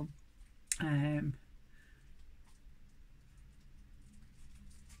level. And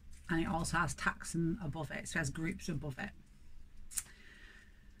it also has taxon above it, so it has groups above it.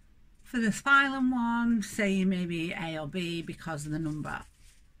 For the phylum one, say maybe A or B because of the number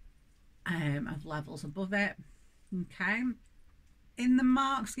of levels above it. Okay. In the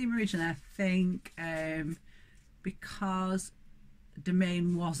mark scheme originally, I think because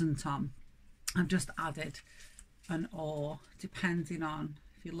domain wasn't on, I've just added an or, depending on,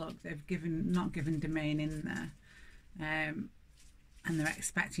 if you look, they've not given domain in there. And they're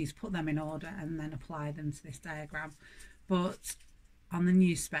expecting you to put them in order and then apply them to this diagram. But on the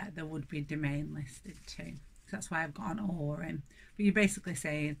new spec, there would be domain listed too. So that's why I've got an or in. But you're basically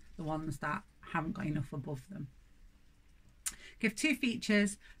saying the ones that haven't got enough above them. Give two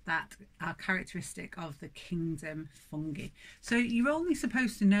features that are characteristic of the kingdom fungi. So you're only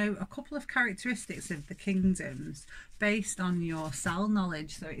supposed to know a couple of characteristics of the kingdoms based on your cell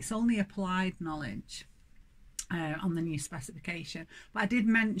knowledge. So it's only applied knowledge on the new specification. But I did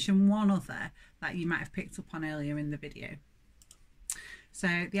mention one other that you might have picked up on earlier in the video.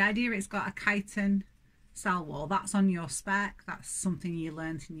 So the idea it's got a chitin cell wall, that's on your spec. That's something you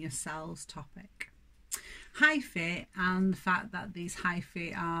learned in your cells topic. Hyphae, and the fact that these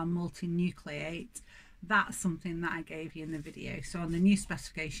hyphae are multinucleate, that's something that I gave you in the video. So on the new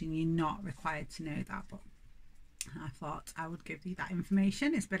specification, you're not required to know that, but I thought I would give you that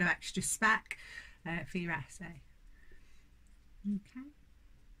information. It's a bit of extra spec for your essay. Okay.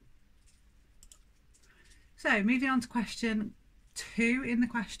 So moving on to question 2 in the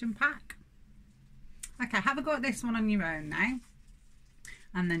question pack. Okay, have a go at this one on your own now,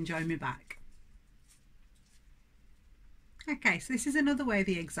 and then join me back. Okay, so this is another way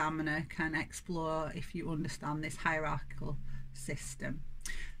the examiner can explore if you understand this hierarchical system.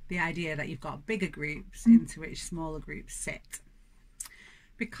 The idea that you've got bigger groups into which smaller groups sit.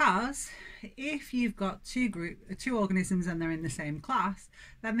 Because if you've got two organisms and they're in the same class,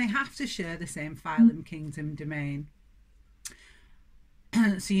 then they have to share the same phylum, kingdom, domain.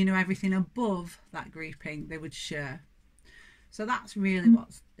 So you know everything above that grouping they would share. So that's really what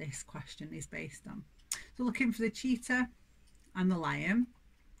this question is based on. So looking for the cheetah and the lion,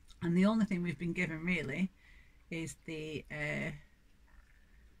 and the only thing we've been given really is the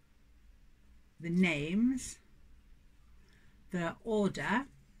names, the order,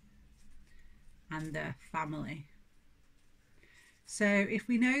 and the family. So if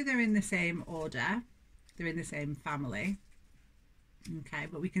we know they're in the same order, they're in the same family, okay,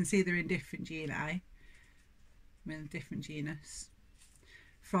 but we can see they're in different genii, in different genus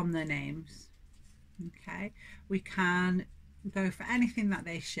from their names, okay, we can go for anything that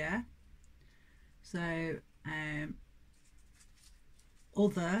they share. So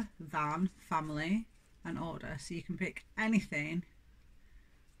other than family and order, so you can pick anything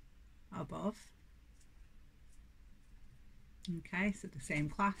above. Okay, so the same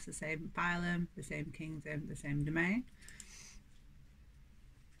class, the same phylum, the same kingdom, the same domain.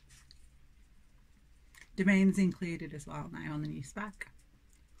 Domains included as well now on the new spec.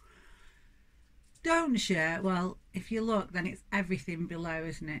 Don't share, well, if you look, then it's everything below,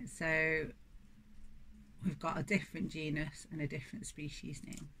 isn't it? So we've got a different genus and a different species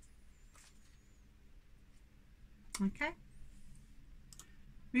name. Okay.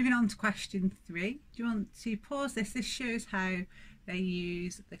 Moving on to question 3. Do you want to pause this? This shows how they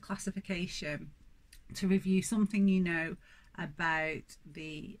use the classification to review something you know about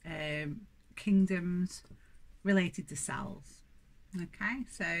the kingdoms related to cells. Okay,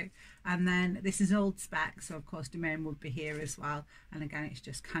 so, and then this is old spec, so of course domain would be here as well. And again, it's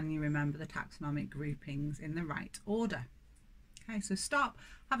just, can you remember the taxonomic groupings in the right order? Okay, so stop,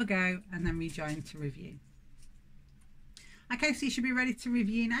 have a go, and then rejoin to review. Okay, so you should be ready to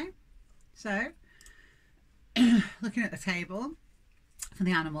review now. So, looking at the table for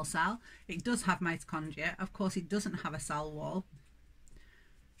the animal cell, it does have mitochondria. Of course, it doesn't have a cell wall,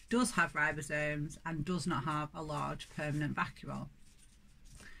 does have ribosomes, and does not have a large permanent vacuole.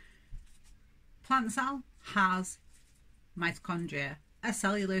 Plant cell has mitochondria, a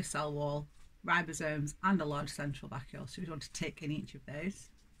cellulose cell wall, ribosomes, and a large central vacuole. So we want to tick in each of those.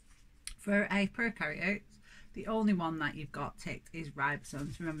 For a prokaryote, the only one that you've got ticked is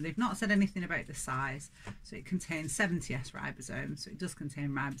ribosomes. Remember, they've not said anything about the size, so it contains 70S ribosomes, so it does contain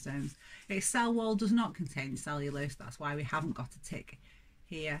ribosomes. Its cell wall does not contain cellulose, that's why we haven't got a tick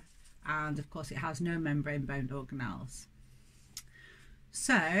here, and of course it has no membrane bound organelles.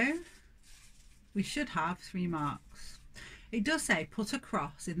 So we should have 3 marks. It does say put a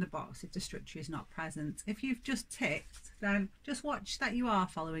cross in the box if the structure is not present. If you've just ticked, then just watch that you are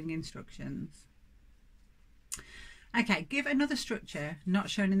following instructions. Okay, give another structure not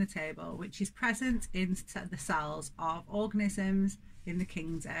shown in the table which is present in the cells of organisms in the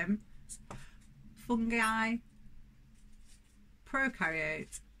kingdom, fungi,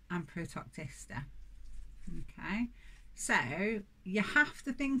 prokaryote, and Protoctista. Okay, so you have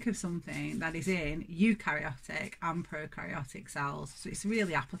to think of something that is in eukaryotic and prokaryotic cells, so it's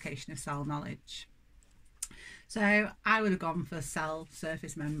really application of cell knowledge. So I would have gone for cell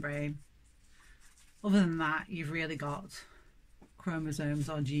surface membrane. Other than that, you've really got chromosomes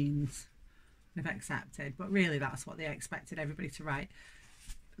or genes they've accepted, but really that's what they expected everybody to write,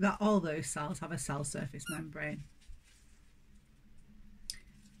 that all those cells have a cell surface membrane.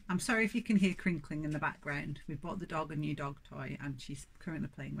 I'm sorry if you can hear crinkling in the background. We bought the dog a new dog toy and she's currently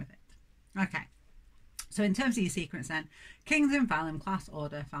playing with it. Okay, so in terms of your sequence then, kingdom, phylum, class,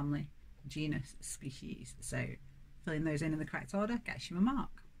 order, family, genus, species. So filling those in the correct order gets you a mark.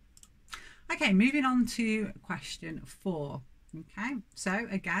 Okay, moving on to question 4. Okay, so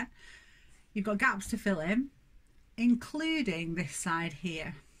again, you've got gaps to fill in, including this side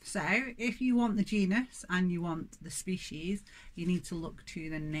here. So if you want the genus and you want the species, you need to look to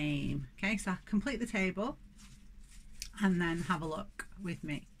the name. Okay, so complete the table and then have a look with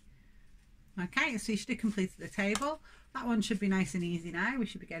me. Okay, so you should have completed the table. That one should be nice and easy now. We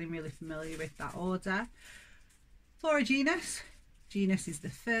should be getting really familiar with that order. Flora genus. Genus is the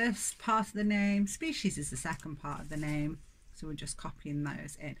first part of the name, species is the second part of the name, so we're just copying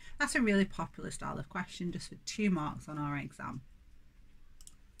those in. That's a really popular style of question, just for 2 marks on our exam.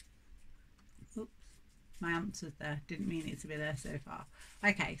 Oops, my answers there, didn't mean it to be there so far.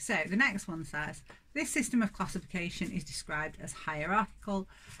 Okay, so the next one says, this system of classification is described as hierarchical.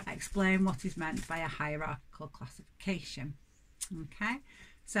 Explain what is meant by a hierarchical classification. Okay,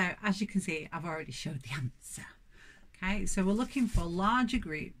 so as you can see, I've already showed the answer. Okay, so we're looking for larger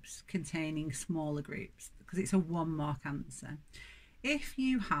groups containing smaller groups because it's a 1 mark answer. If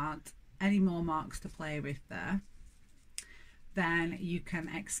you had any more marks to play with there, then you can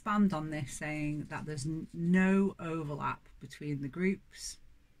expand on this, saying that there's no overlap between the groups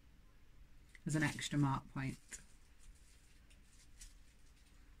as an extra mark point.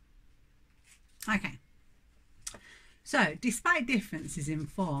 Okay. So, despite differences in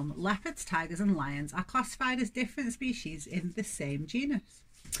form, leopards, tigers and lions are classified as different species in the same genus.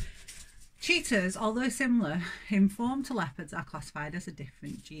 Cheetahs, although similar in form to leopards, are classified as a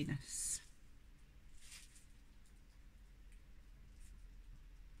different genus.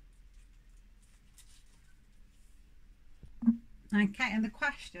 Okay, and the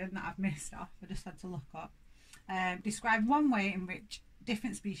question that I've missed off, I just had to look up. Describe one way in which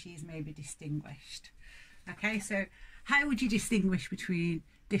different species may be distinguished. Okay, so how would you distinguish between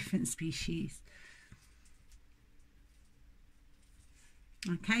different species?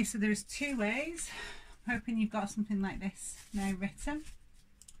 Okay, so there's two ways. I'm hoping you've got something like this now written.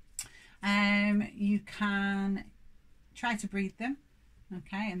 You can try to breed them,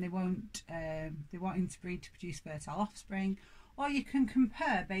 okay, and they won't interbreed to produce fertile offspring, or you can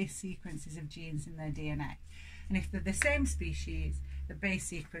compare base sequences of genes in their DNA. And if they're the same species, the base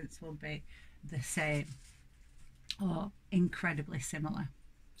sequence will be the same or incredibly similar,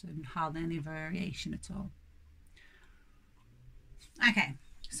 so hardly any variation at all. Okay,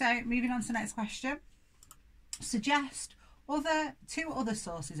 so moving on to the next question. Suggest two other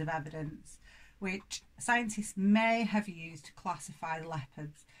sources of evidence which scientists may have used to classify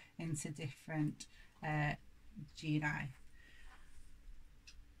leopards into different genii.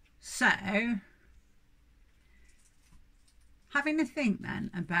 So, having a think then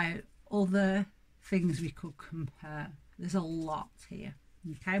about other things we could compare. There's a lot here.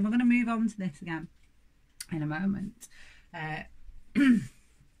 Okay, and we're going to move on to this again in a moment.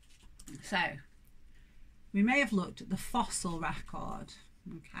 So, we may have looked at the fossil record.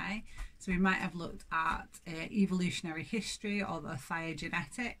 Okay, so we might have looked at evolutionary history or the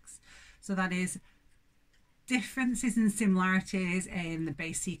phylogenetics. So that is differences and similarities in the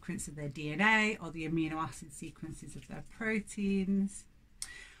base sequence of their DNA or the amino acid sequences of their proteins.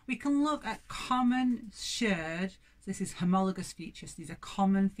 We can look at common shared, so this is homologous features, these are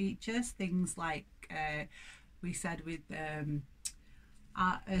common features, things like we said with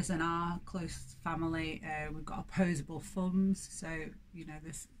us and our close family, we've got opposable thumbs, so you know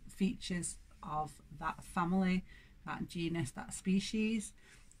there's features of that family, that genus, that species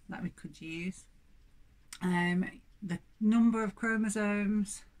that we could use. The number of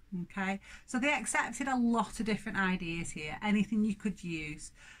chromosomes, okay, so they accepted a lot of different ideas here, anything you could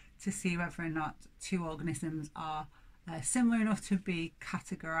use to see whether or not two organisms are similar enough to be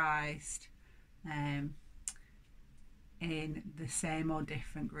categorized in the same or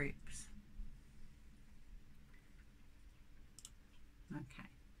different groups. Okay,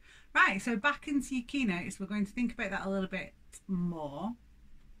 right, so back into your keynotes, we're going to think about that a little bit more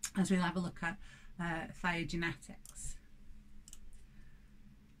as we'll have a look at phylogenetics.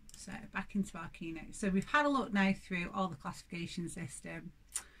 So back into our keynote. So we've had a look now through all the classification system,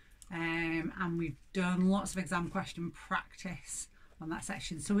 and we've done lots of exam question practice on that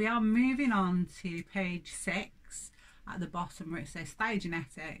section. So we are moving on to page 6 at the bottom where it says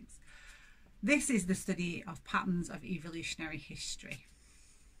phylogenetics. This is the study of patterns of evolutionary history.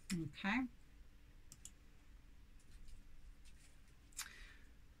 Okay.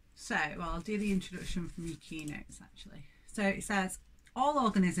 So, well, I'll do the introduction from your keynotes actually. So it says, all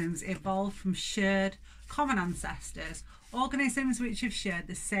organisms evolved from shared common ancestors. Organisms which have shared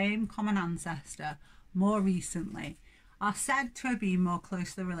the same common ancestor more recently are said to have been more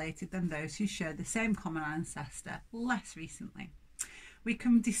closely related than those who shared the same common ancestor less recently. We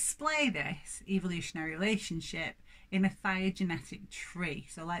can display this evolutionary relationship in a phylogenetic tree,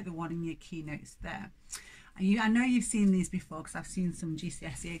 so like the one in your keynotes there. I know you've seen these before because I've seen some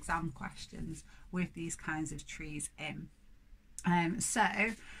GCSE exam questions with these kinds of trees in. So,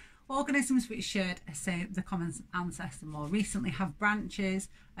 organisms which shared the common ancestor more recently have branches,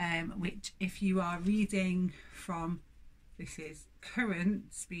 which if you are reading from, this is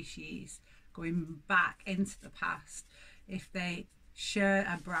current species going back into the past, if they share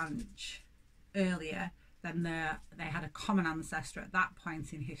a branch earlier, then they had a common ancestor at that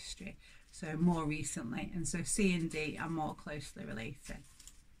point in history, so more recently, and so C and D are more closely related.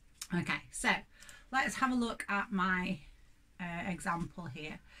 Okay, so let's have a look at my example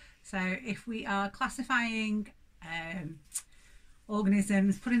here. So if we are classifying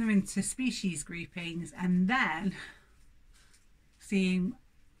organisms, putting them into species groupings, and then seeing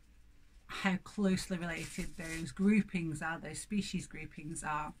how closely related those groupings are, those species groupings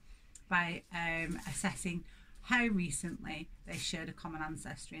are, by assessing how recently they shared a common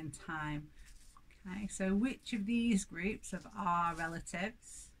ancestor in time. Okay, so which of these groups of our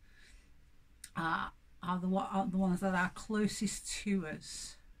relatives are the ones that are closest to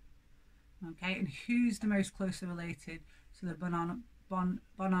us? Okay, and who's the most closely related to the bonobo, or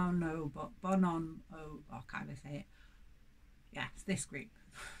can't I say it? Yes, this group.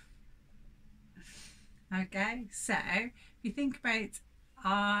 Okay, so if you think about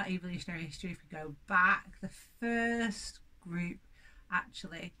our evolutionary history, if we go back, the first group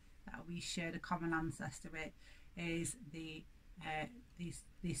actually that we shared a common ancestor with is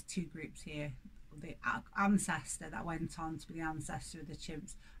these two groups here. The ancestor that went on to be the ancestor of the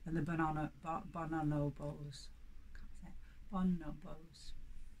chimps and the bonobos. Bonobos.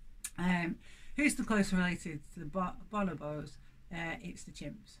 Who's the closely related to the bonobos? It's the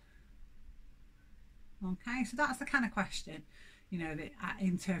chimps. Okay, so that's the kind of question, you know, the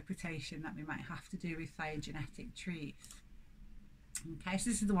interpretation that we might have to do with phylogenetic trees. Okay, so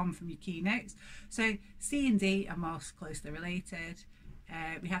this is the one from your keynotes. So C and D are most closely related.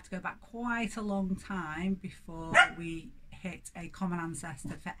 We have to go back quite a long time before we hit a common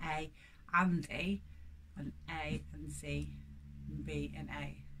ancestor for A and D, and A and C and B and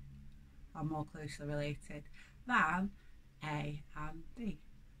A are more closely related than A and D.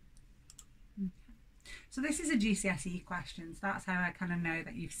 Okay. So this is a GCSE question, so that's how I kind of know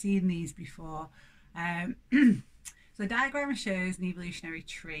that you've seen these before. So the diagram shows an evolutionary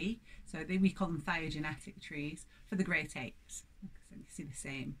tree, so we call them phylogenetic trees, for the great apes. So you see the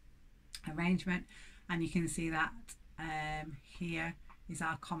same arrangement, and you can see that here is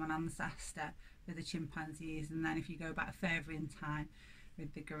our common ancestor with the chimpanzees, and then if you go back further in time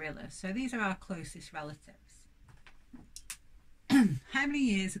with the gorillas. So these are our closest relatives. How many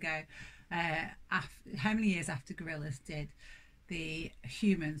years ago, how many years after gorillas did the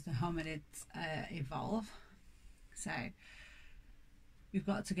humans, the hominids, evolve? So we've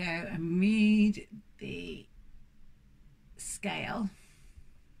got to go and read the scale.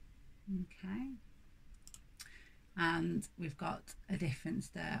 Okay, and we've got a difference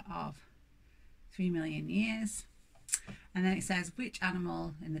there of 3 million years, and then it says which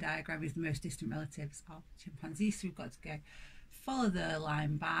animal in the diagram is the most distant relatives of chimpanzees. So we've got to go follow the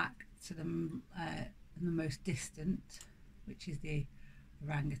line back to the most distant, which is the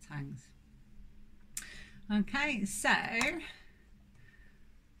orangutans. Okay, so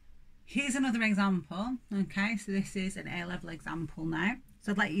here's another example. Okay, so this is an A-level example now.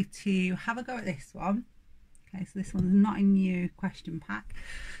 So I'd like you to have a go at this one. Okay, so this one's not in your question pack.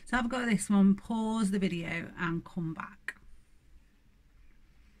 So have a go at this one, pause the video and come back.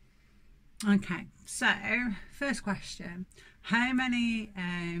 Okay, so first question. How many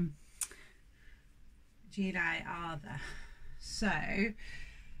genii are there? So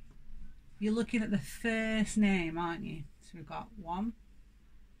you're looking at the first name, aren't you? So we've got 1.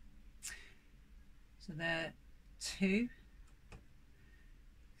 So there are 2,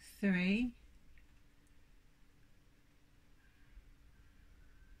 3,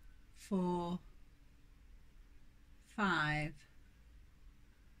 4, 5,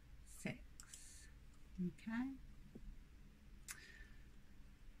 6. Okay.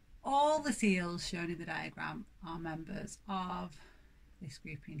 All the seals shown in the diagram are members of this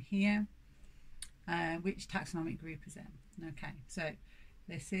grouping here. Which taxonomic group is it? Okay, so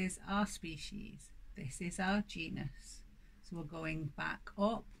this is our species, this is our genus. So we're going back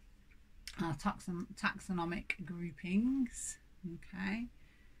up our taxonomic groupings. Okay,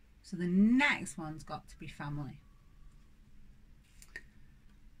 so the next one's got to be family.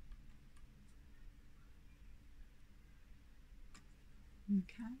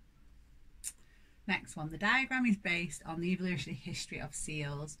 Okay. Next one, the diagram is based on the evolutionary history of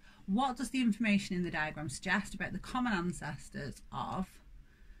seals. What does the information in the diagram suggest about the common ancestors of?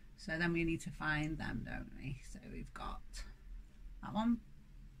 So then we need to find them, don't we? So we've got that one.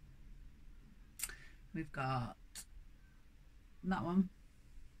 We've got that one.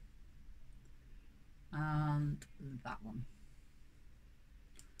 And that one.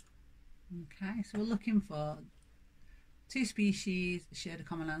 Okay, so we're looking for 2 species shared a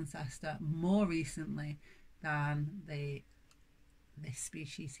common ancestor more recently than this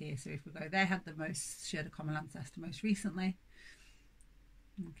species here. So if we go, they had the most shared a common ancestor most recently.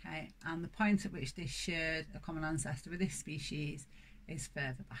 Okay, and the point at which they shared a common ancestor with this species is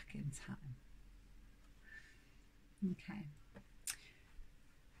further back in time. Okay.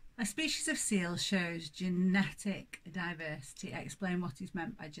 A species of seal shows genetic diversity. Explain what is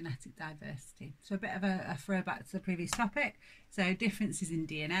meant by genetic diversity. So a bit of a throwback to the previous topic. So differences in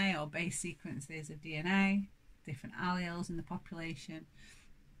DNA or base sequences of DNA, different alleles in the population,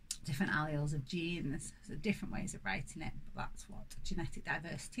 different alleles of genes. So different ways of writing it, but that's what genetic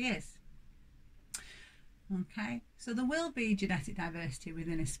diversity is. Okay, so there will be genetic diversity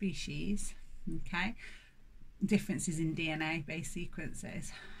within a species, okay, differences in DNA based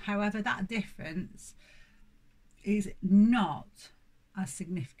sequences. However, that difference is not as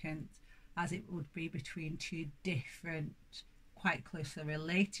significant as it would be between two different, quite closely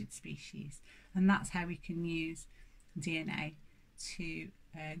related species, and that's how we can use DNA to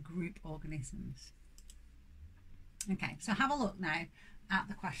group organisms. Okay, so have a look now at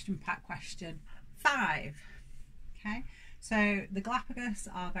the question pack, question 5. Okay, so the Galapagos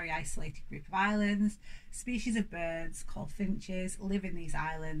are a very isolated group of islands. Species of birds called finches live in these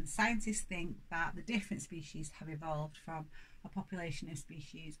islands. Scientists think that the different species have evolved from a population of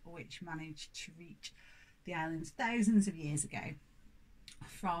species which managed to reach the islands thousands of years ago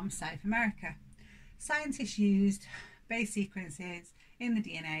from South America. Scientists used base sequences in the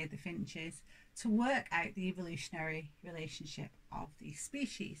DNA of the finches to work out the evolutionary relationship of these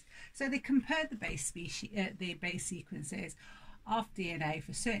species. So they compared the base sequences of DNA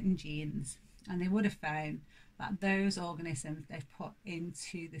for certain genes, and they would have found that those organisms they put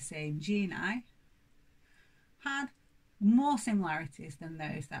into the same geni had more similarities than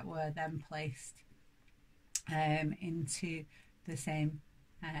those that were then placed into the same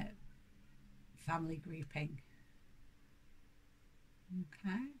family grouping.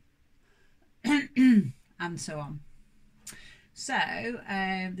 Okay. And so on. So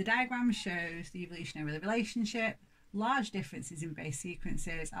the diagram shows the evolutionary relationship. Large differences in base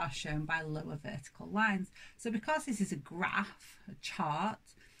sequences are shown by lower vertical lines. So because this is a graph, a chart,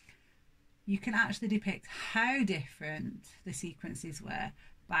 you can actually depict how different the sequences were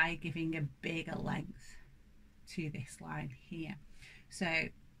by giving a bigger length to this line here. So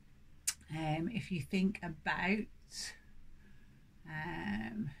if you think about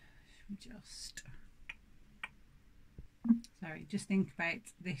just think about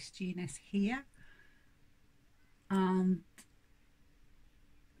this genus here and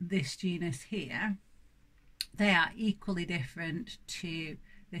this genus here. They are equally different to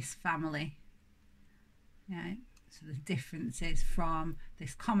this family. Yeah, so the differences from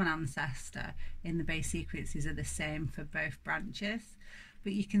this common ancestor in the base sequences are the same for both branches,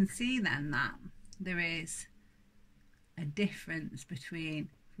 but you can see then that there is a difference between,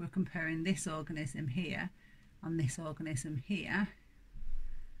 if we're comparing this organism here and this organism here,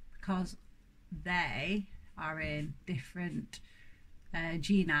 because they are in different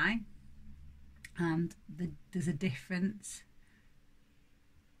geni, and there's a difference,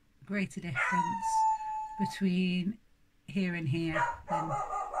 greater difference between here and here than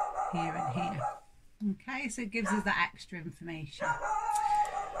here and here. Okay, so it gives us that extra information.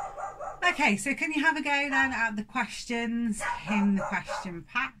 Okay, so can you have a go then at the questions in the question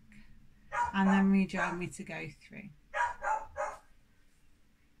pack, and then rejoin me to go through.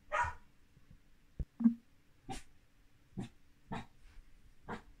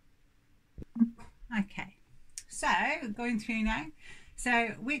 Okay, so going through now. So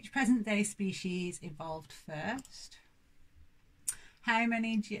which present day species evolved first? How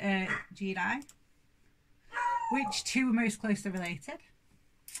many geni? Which two were most closely related?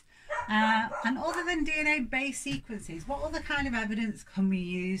 And other than DNA based sequences, what other kind of evidence can we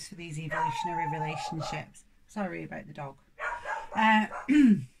use for these evolutionary relationships? Sorry about the dog.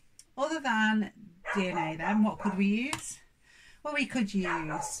 Other than DNA then, what could we use? Well, we could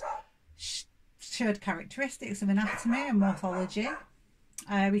use shared characteristics of anatomy and morphology.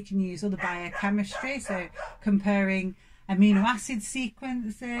 We can use other biochemistry, so comparing amino acid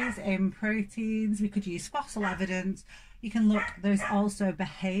sequences in proteins. We could use fossil evidence. You can look, there's also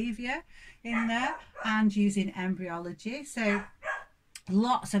behaviour in there, and using embryology. So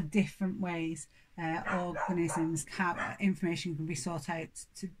lots of different ways organisms information can be sought out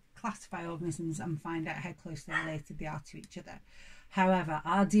to classify organisms and find out how closely related they are to each other. However,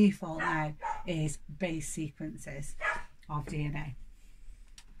 our default now is base sequences of DNA.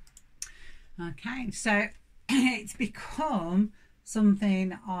 Okay, so it's become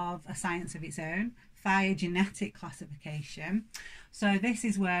something of a science of its own, phylogenetic classification. So this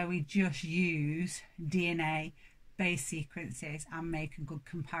is where we just use DNA base sequences and make a good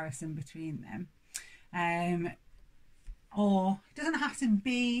comparison between them. Or it doesn't have to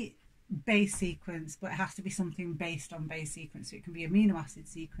be base sequence, but it has to be something based on base sequence. So it can be amino acid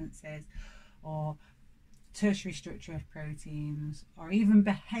sequences, or tertiary structure of proteins, or even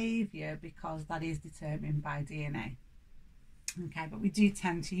behaviour, because that is determined by DNA. Okay, but we do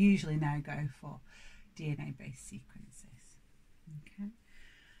tend to usually now go for DNA based sequences. Okay,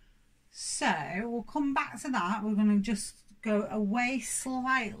 so we'll come back to that. We're going to just go away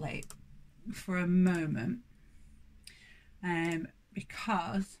slightly for a moment,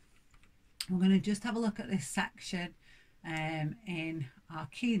 because We're going to just have a look at this section in our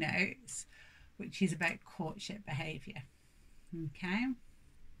keynotes, which is about courtship behaviour. Okay,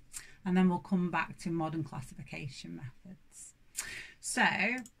 and then we'll come back to modern classification methods. So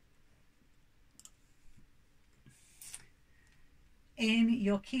in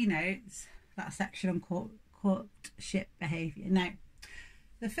your keynotes, that section on courtship behaviour. Now,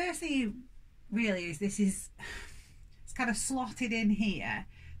 the first thing really is it's kind of slotted in here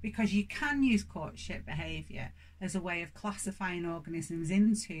because you can use courtship behaviour as a way of classifying organisms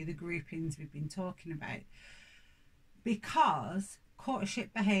into the groupings we've been talking about, because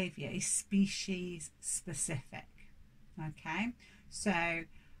courtship behaviour is species specific. Okay, so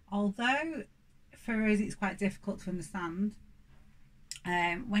although for us it's quite difficult to understand,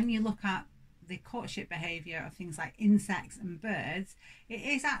 when you look at the courtship behaviour of things like insects and birds, it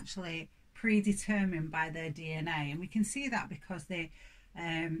is actually predetermined by their DNA, and we can see that because there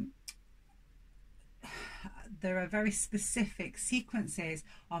are very specific sequences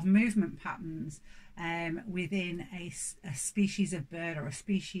of movement patterns within a species of bird or a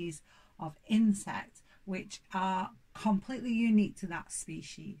species of insect which are completely unique to that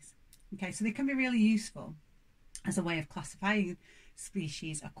species. Okay, so they can be really useful as a way of classifying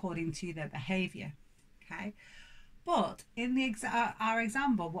species according to their behaviour. Okay, but in our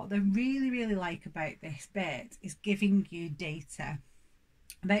example, what they really like about this bit is giving you data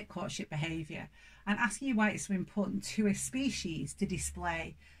about courtship behaviour and asking you why it's so important to a species to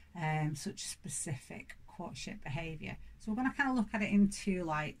display such specific courtship behaviour. So we're going to kind of look at it in two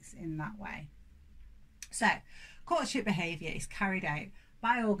lights in that way. So courtship behaviour is carried out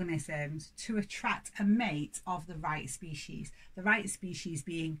by organisms to attract a mate of the right species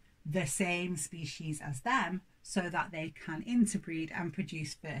being the same species as them, so that they can interbreed and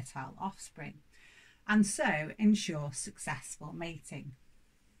produce fertile offspring, and so ensure successful mating.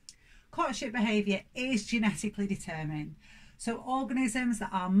 Courtship behaviour is genetically determined, so organisms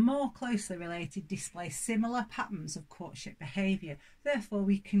that are more closely related display similar patterns of courtship behaviour. Therefore,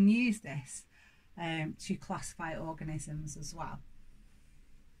 we can use this to classify organisms as well.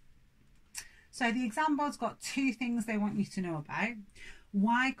 So the exam board's got two things they want you to know about: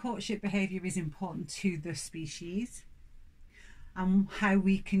 why courtship behaviour is important to the species, and how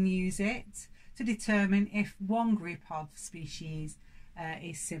we can use it to determine if one group of species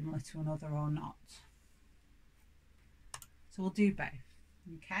is similar to another or not. So we'll do both.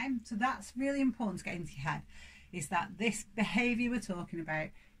 Okay, so that's really important to get into your head, is that this behaviour we're talking about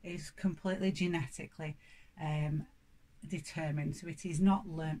is completely genetically determined, so it is not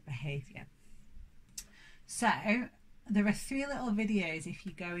learnt behaviour. So there are three little videos, if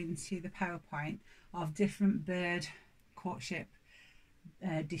you go into the PowerPoint, of different bird courtship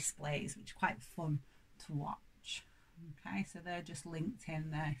displays, which are quite fun to watch. Okay, so they're just linked in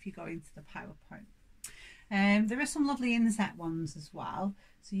there if you go into the PowerPoint. There are some lovely insect ones as well,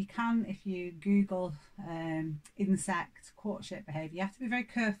 so you can, if you Google insect courtship behaviour, you have to be very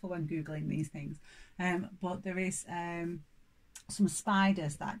careful when Googling these things, but there is some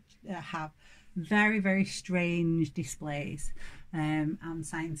spiders that have very strange displays, and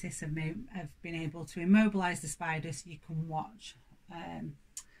scientists have been able to immobilise the spider so you can watch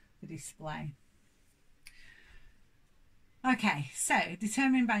the display. Okay, so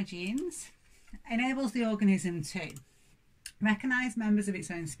determined by genes enables the organism to recognise members of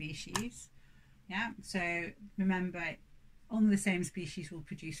its own species. Yeah, so remember, only the same species will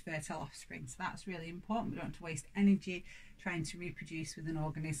produce fertile offspring, so that's really important. We don't want to waste energy trying to reproduce with an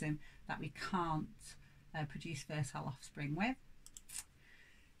organism that we can't produce fertile offspring with.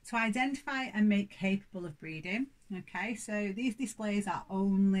 To identify and make capable of breeding. Okay, so these displays are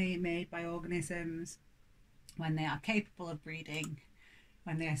only made by organisms when they are capable of breeding,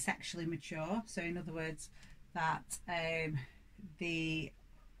 when they are sexually mature. So in other words, that the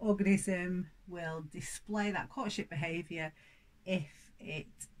organism will display that courtship behaviour if it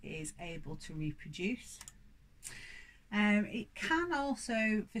is able to reproduce. It can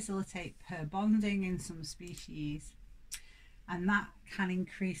also facilitate pair bonding in some species, and that can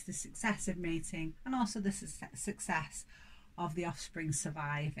increase the success of mating and also the success of the offspring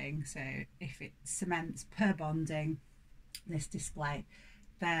surviving. So if it cements pair bonding, this display,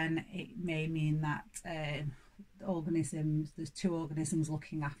 then it may mean that there's two organisms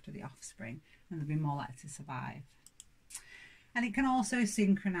looking after the offspring, and they'll be more likely to survive. And it can also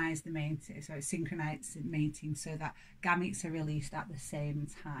synchronise the mating, so it synchronises mating so that gametes are released at the same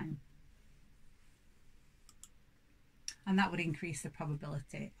time. And that would increase the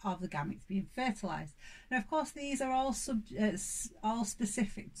probability of the gametes being fertilised. Now, of course, these are all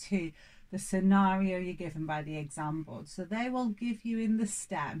specific to the scenario you're given by the exam board. So they will give you in the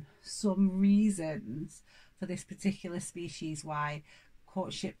STEM some reasons for this particular species why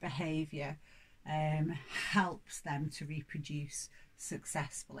courtship behaviour helps them to reproduce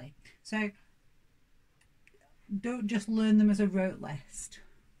successfully. So don't just learn them as a rote list.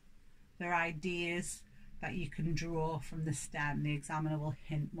 They're ideas that you can draw from the STEM. The examiner will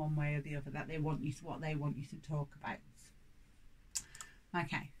hint one way or the other that they want you to, what they want you to talk about.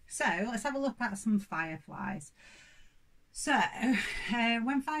 Okay, so let's have a look at some fireflies. So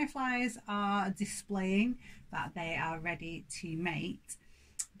when fireflies are displaying that they are ready to mate,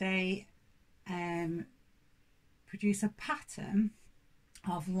 they produce a pattern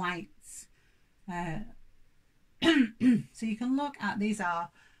of lights. So you can look at, these are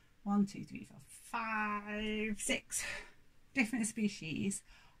 1, 2, 3, 4, 5, 6 different species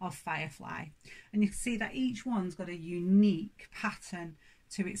of firefly, and you can see that each one's got a unique pattern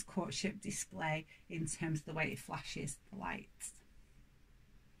to its courtship display in terms of the way it flashes the lights.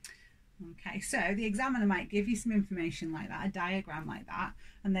 Okay, so the examiner might give you some information like that, a diagram like that,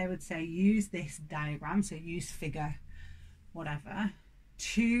 and they would say use this diagram, so use figure whatever,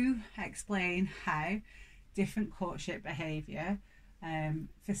 to explain how different courtship behaviour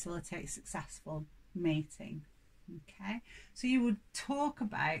facilitates successful mating. Okay, so you would talk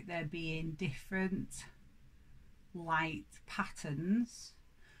about there being different light patterns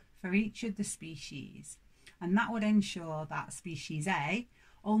for each of the species, and that would ensure that species A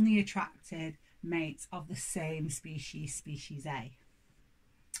only attracted mates of the same species A.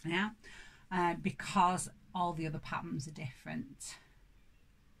 Yeah, because all the other patterns are different.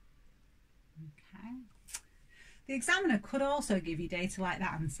 Okay. The examiner could also give you data like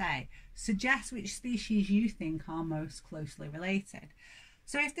that and say, suggest which species you think are most closely related.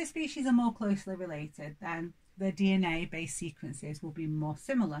 So if the species are more closely related, then their DNA-based sequences will be more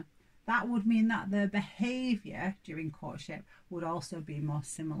similar. That would mean that their behaviour during courtship would also be more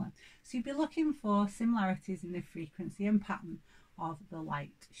similar. So you'd be looking for similarities in the frequency and pattern of the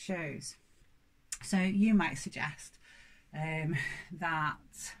light shows. So you might suggest that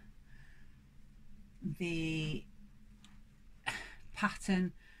the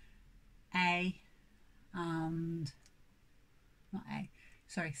pattern A and, not A,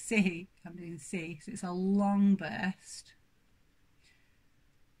 sorry, C, I'm doing C, so it's a long burst,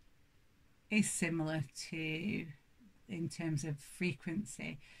 is similar to, in terms of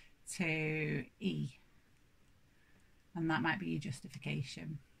frequency, to E. And that might be your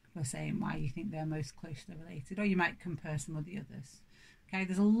justification for saying why you think they're most closely related, or you might compare some of the others. Okay,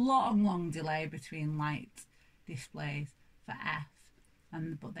 there's a long delay between light displays for F,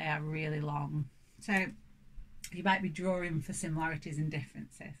 but they are really long. So you might be drawing for similarities and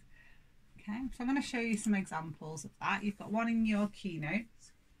differences. Okay, so I'm going to show you some examples of that. You've got one in your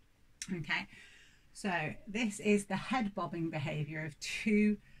keynotes. Okay, so this is the head bobbing behaviour of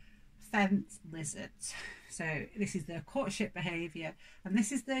 2 fence lizards. So this is their courtship behaviour, and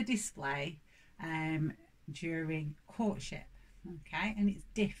this is their display during courtship. Okay, and it's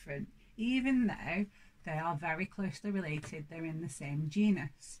different, even though they are very closely related, they're in the same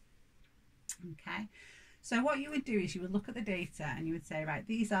genus. Okay, so what you would do is you would look at the data and you would say, right,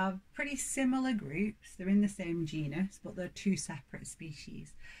 these are pretty similar groups, they're in the same genus, but they're 2 separate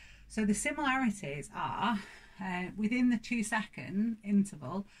species. So the similarities are within the 2-second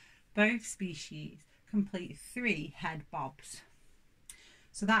interval, both species complete 3 head bobs.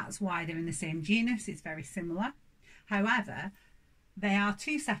 So that's why they're in the same genus, it's very similar. However, they are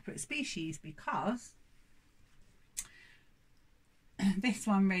 2 separate species because this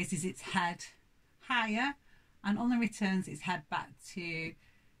one raises its head higher and only returns its head back to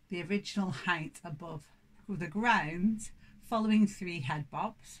the original height above the ground following 3 head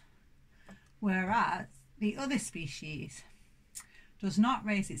bobs, whereas the other species does not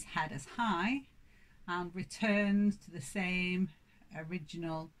raise its head as high and returns to the same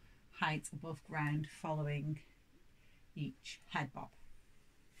original height above ground following each head bob.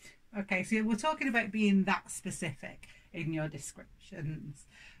 Okay, so we're talking about being that specific in your descriptions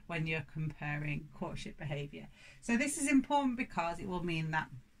when you're comparing courtship behaviour. So this is important because it will mean that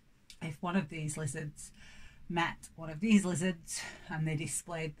if one of these lizards met one of these lizards and they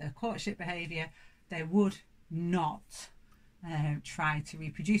displayed their courtship behaviour, they would not try to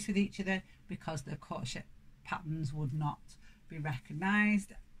reproduce with each other because their courtship patterns would not be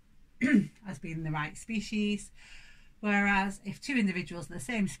recognised as being the right species. Whereas if 2 individuals of the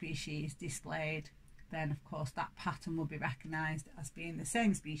same species displayed, then of course that pattern will be recognised as being the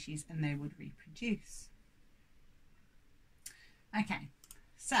same species and they would reproduce. Okay,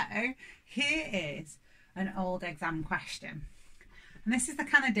 so here is an old exam question. And this is the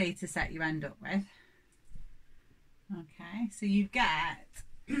kind of data set you end up with. Okay, so you get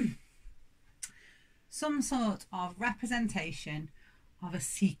some sort of representation of a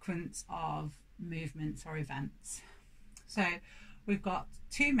sequence of movements or events. So we've got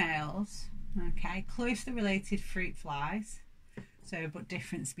two males, okay, closely related fruit flies, so but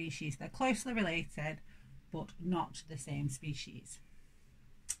different species. They're closely related but not the same species.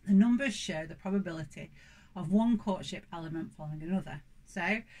 The numbers show the probability of one courtship element following another.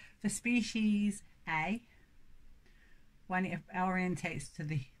 So for species A, when it orientates to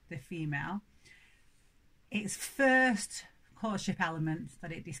the female, its first courtship element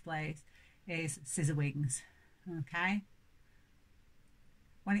that it displays is scissor wings. Okay,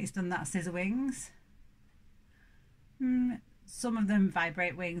 when it's done that scissor wings, some of them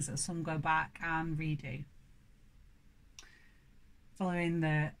vibrate wings and some go back and redo. Following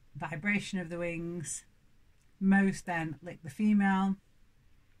the vibration of the wings, most then lick the female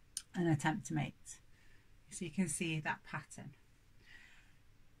and attempt to mate. So you can see that pattern.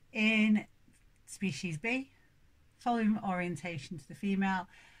 In species B, following orientation to the female,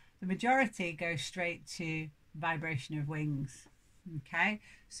 the majority go straight to vibration of wings. Okay,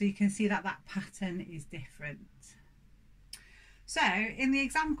 so you can see that that pattern is different. So in the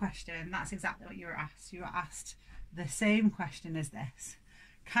exam question, that's exactly what you were asked. You were asked the same question as this.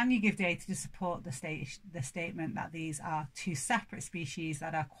 Can you give data to support the statement that these are two separate species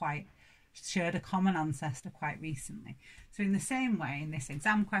that are shared a common ancestor quite recently? So in the same way, in this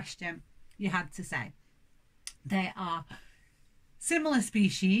exam question, you had to say they are similar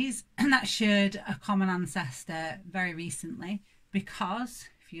species and that shared a common ancestor very recently, because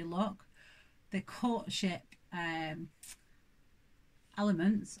if you look, the courtship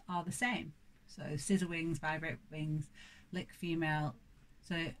elements are the same. So scissor wings, vibrate wings, lick female.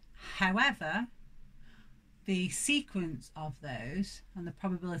 So however, the sequence of those and the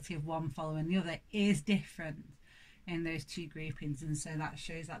probability of one following the other is different in those two groupings, and so that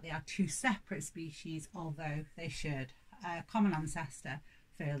shows that they are two separate species, although they shared a common ancestor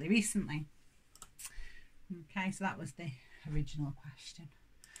fairly recently. Okay, so that was the original question.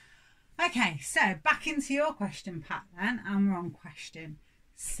 Okay, so back into your question pack then, and we're on question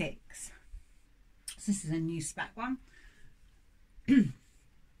 6. So this is a new spec one.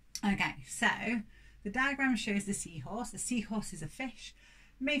 Okay, so the diagram shows the seahorse. The seahorse is a fish.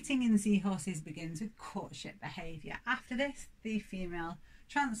 Mating in seahorses begins with courtship behaviour. After this, the female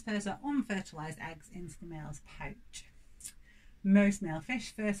transfers her unfertilised eggs into the male's pouch. Most male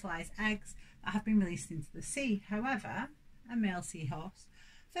fish fertilise eggs that have been released into the sea. However, a male seahorse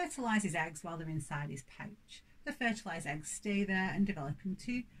fertilises eggs while they're inside his pouch. The fertilised eggs stay there and develop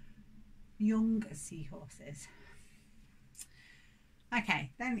into young seahorses.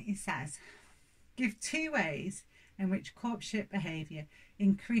 Okay, then it says, give 2 ways in which courtship behaviour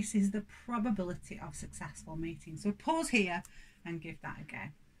increases the probability of successful mating. So pause here and give that a go.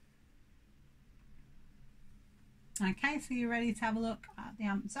 Okay, so you're ready to have a look at the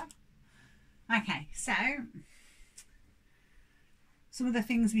answer? Okay, so some of the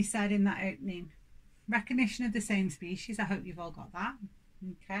things we said in that opening. Recognition of the same species, I hope you've all got that.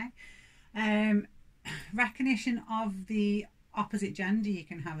 Okay. Recognition of the opposite gender you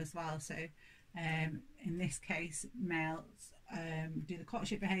can have as well. So in this case, males do the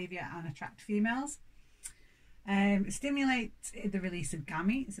courtship behaviour and attract females. Stimulate the release of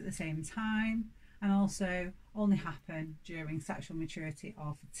gametes at the same time, and also only happen during sexual maturity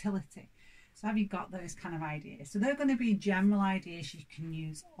or fertility. So have you got those kind of ideas? So they're going to be general ideas you can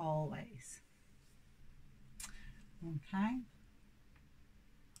use always. Okay.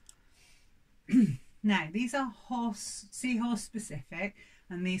 Now these are seahorse specific,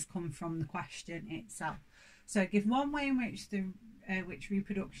 and these come from the question itself. So give 1 way in which which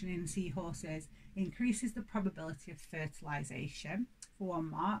reproduction in seahorses increases the probability of fertilisation for 1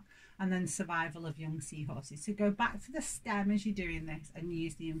 mark, and then survival of young seahorses. So go back to the stem as you're doing this and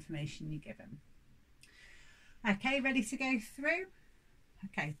use the information you're given. Okay, ready to go through?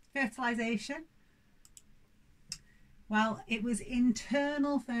 Okay, fertilisation. Well, it was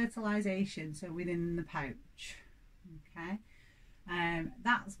internal fertilisation, so within the pouch. Okay,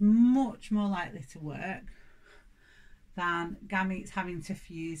 that's much more likely to work than gametes having to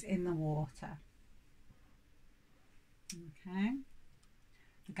fuse in the water. Okay,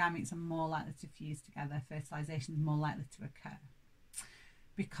 the gametes are more likely to fuse together. Fertilisation is more likely to occur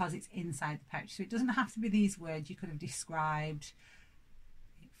because it's inside the pouch. So it doesn't have to be these words. You could have described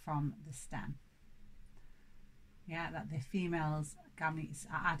it from the stem. Yeah, that the female's gametes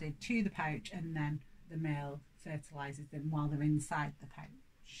are added to the pouch and then the male fertilises them while they're inside the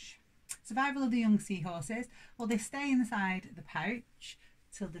pouch. Survival of the young seahorses. Well, they stay inside the pouch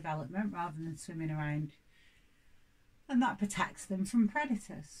till development rather than swimming around, and that protects them from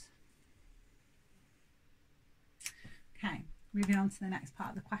predators. Okay, moving on to the next part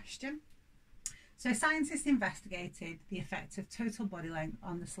of the question. So scientists investigated the effect of total body length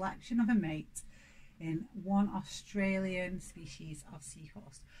on the selection of a mate in one Australian species of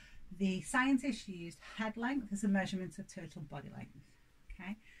seahorse. The scientists used head length as a measurement of total body length.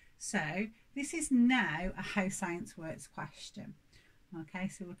 Okay, so this is now a how science works question. Okay,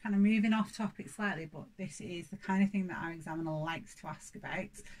 so we're kind of moving off topic slightly, but this is the kind of thing that our examiner likes to ask about.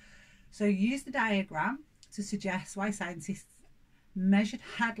 So use the diagram to suggest why scientists measured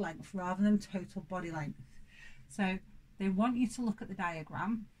head length rather than total body length. So they want you to look at the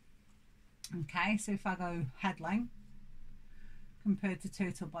diagram. Okay, so if I go head length compared to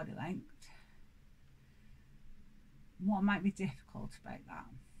total body length, what might be difficult about that?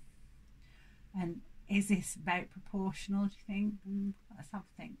 And is this about proportional, do you think? Let's have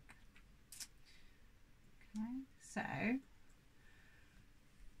a think. Okay, so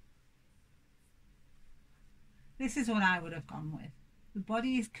this is what I would have gone with. The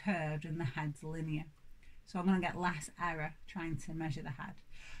body is curved and the head's linear. So I'm going to get less error trying to measure the head.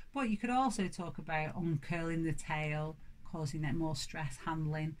 But you could also talk about uncurling the tail, causing it more stress,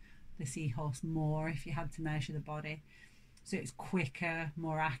 handling the seahorse more if you had to measure the body. So it's quicker,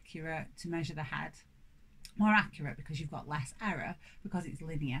 more accurate to measure the head. More accurate because you've got less error, because it's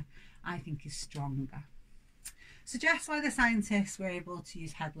linear, I think is stronger. Suggest why the scientists were able to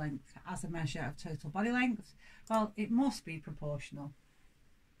use head length as a measure of total body length. Well, it must be proportional.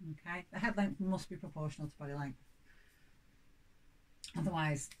 Okay, the head length must be proportional to body length.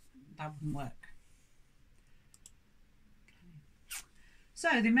 Otherwise, that wouldn't work. Okay.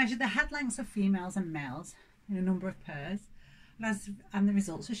 So they measured the head lengths of females and males in a number of pairs, and the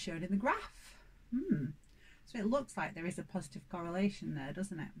results are shown in the graph. So it looks like there is a positive correlation there,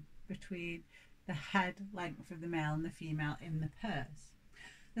 doesn't it, between the head length of the male and the female in the pairs.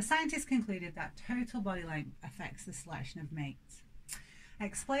 The scientists concluded that total body length affects the selection of mates.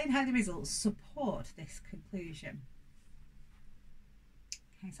 Explain how the results support this conclusion.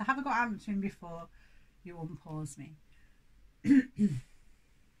 Okay, so have a go answering before you unpause me.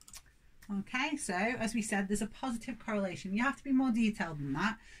 Okay, so as we said, there's a positive correlation. You have to be more detailed than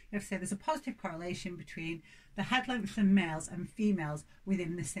that. You have to say there's a positive correlation between the head length of males and females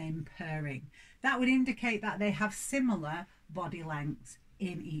within the same pairing. That would indicate that they have similar body lengths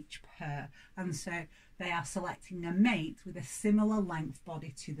in each pair, and so they are selecting a mate with a similar length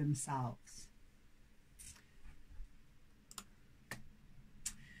body to themselves.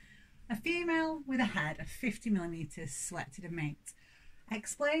 A female with a head of 50 millimeters selected a mate.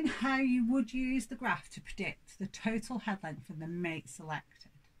 Explain how you would use the graph to predict the total head length of the mate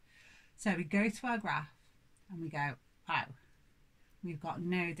selected. So we go to our graph and we go, oh, we've got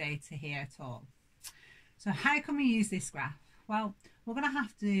no data here at all. So how can we use this graph? Well, we're going to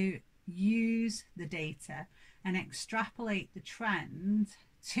have to use the data and extrapolate the trend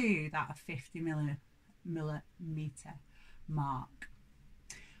to that 50 millimeter mark.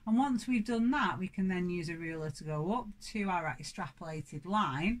 And once we've done that, we can then use a ruler to go up to our extrapolated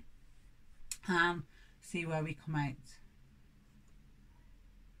line and see where we come out.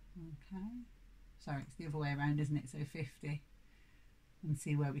 Okay, sorry, it's the other way around, isn't it? So 50, and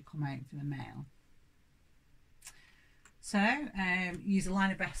see where we come out for the male. So use a line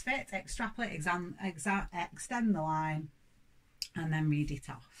of best fit, extrapolate, extend the line, and then read it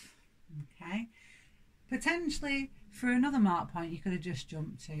off. Okay. Potentially for another mark point, you could have just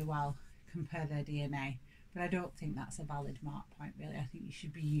jumped to, well, compare their DNA, but I don't think that's a valid mark point really. I think you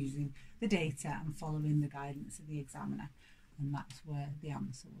should be using the data and following the guidance of the examiner, and that's where the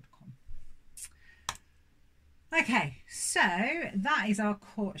answer would come. Okay, so that is our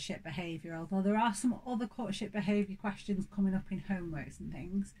courtship behaviour, although there are some other courtship behaviour questions coming up in homeworks and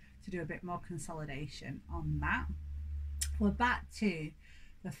things to do a bit more consolidation on that. We're back to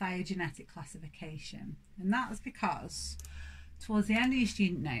the phylogenetic classification, and that's because towards the end of your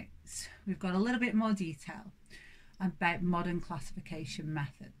student notes we've got a little bit more detail about modern classification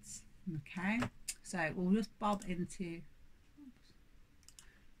methods. Okay, so we'll just bob into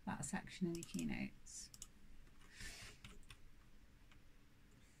that section in your keynotes.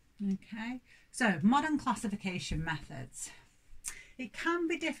 Okay, so modern classification methods. It can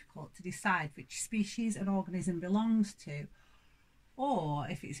be difficult to decide which species an organism belongs to, or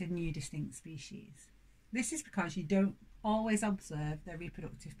if it's a new distinct species. This is because you don't always observe their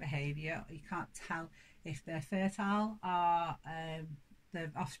reproductive behaviour. You can't tell if they're fertile, or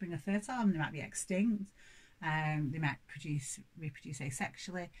the offspring are fertile and they might be extinct. They might reproduce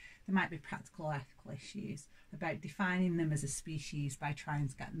asexually. There might be practical or ethical issues about defining them as a species by trying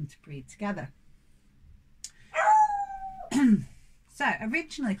to get them to breed together. So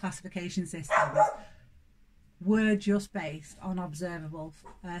originally classification systems were just based on observable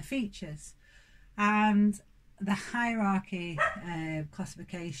features, and the hierarchy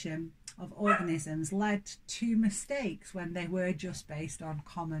classification of organisms led to mistakes when they were just based on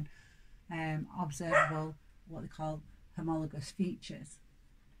common observable, what they call homologous features,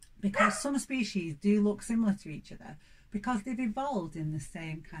 because some species do look similar to each other because they've evolved in the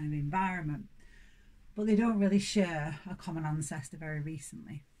same kind of environment, but they don't really share a common ancestor very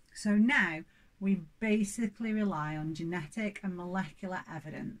recently. So now we basically rely on genetic and molecular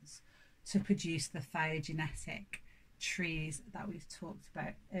evidence to produce the phylogenetic trees that we've talked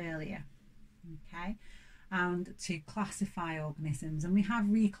about earlier, okay, and to classify organisms. And we have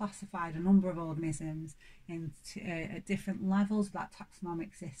reclassified a number of organisms into at different levels of that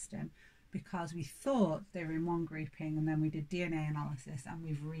taxonomic system because we thought they were in one grouping, and then we did DNA analysis and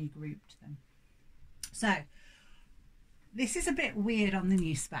we've regrouped them. So this is a bit weird on the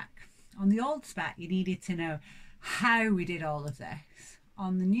new spec. On the old spec, you needed to know how we did all of this.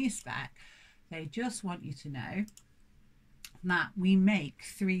 On the new spec, they just want you to know that we make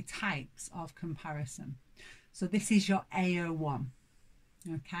 3 types of comparison. So this is your AO1,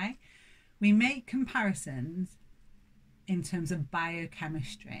 okay? We make comparisons in terms of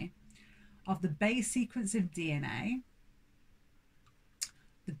biochemistry of the base sequence of DNA,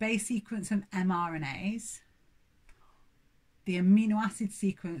 the base sequence of mRNAs, the amino acid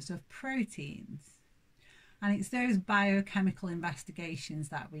sequence of proteins. And it's those biochemical investigations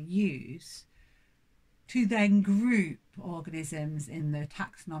that we use to then group organisms in the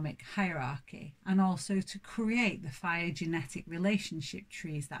taxonomic hierarchy, and also to create the phylogenetic relationship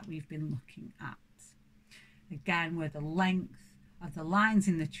trees that we've been looking at. Again, where the length of the lines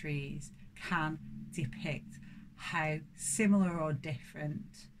in the trees can depict how similar or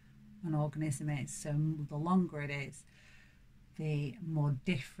different an organism is. So the longer it is, the more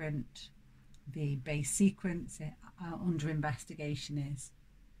different the base sequence under investigation is,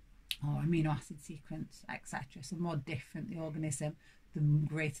 or amino acid sequence, etc. So the more different the organism, the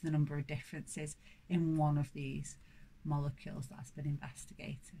greater the number of differences in one of these molecules that's been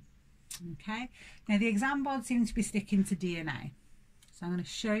investigated. Okay, now the exam board seems to be sticking to DNA, so I'm going to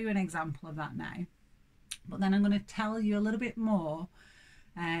show you an example of that now, but then I'm going to tell you a little bit more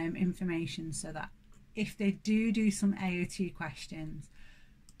information so that if they do some AO2 questions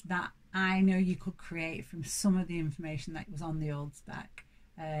that I know you could create from some of the information that was on the old spec,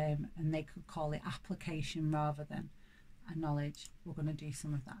 and they could call it application rather than a knowledge. We're going to do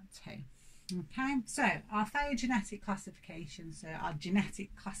some of that too. Okay, so our phylogenetic classification, so our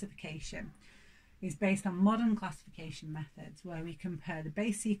genetic classification, is based on modern classification methods where we compare the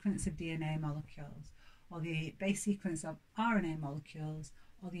base sequence of DNA molecules, or the base sequence of RNA molecules,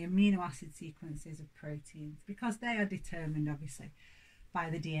 or the amino acid sequences of proteins, because they are determined obviously by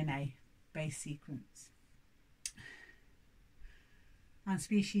the DNA base sequence. And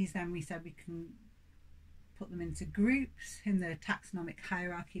species, then we said we can put them into groups in the taxonomic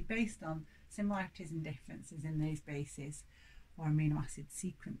hierarchy based on similarities and differences in those bases or amino acid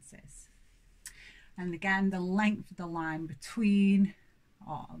sequences. And again, the length of the line between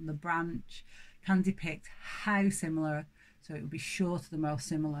or on the branch can depict how similar, so it will be shorter the more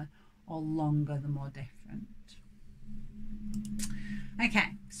similar or longer the more different.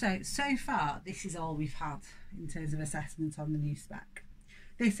 Okay, so far this is all we've had in terms of assessment on the new spec.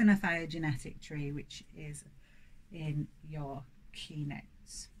 This and a phylogenetic tree, which is in your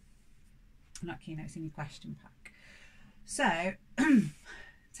keynotes. Not keynotes, in your question pack. So,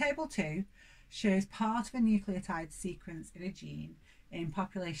 table 2 shows part of a nucleotide sequence in a gene in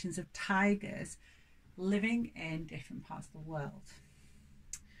populations of tigers living in different parts of the world.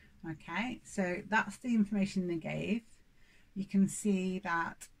 Okay, so that's the information they gave. You can see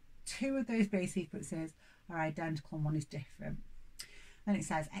that 2 of those base sequences are identical and 1 is different. And it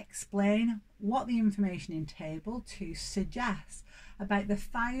says, explain what the information in table 2 suggests about the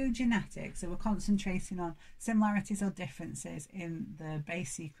phylogenetics. So we're concentrating on similarities or differences in the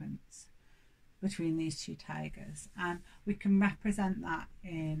base sequence between these 2 tigers. And we can represent that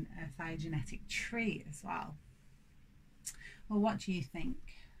in a phylogenetic tree as well. Well, what do you think?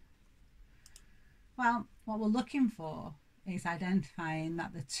 Well, what we're looking for is identifying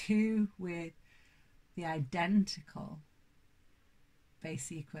that the 2 with the identical base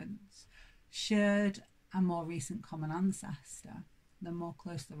sequence shared a more recent common ancestor. They're more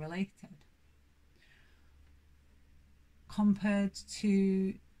closely related compared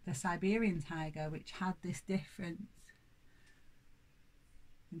to the Siberian tiger, which had this difference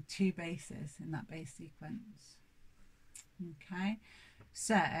in 2 bases in that base sequence. Okay,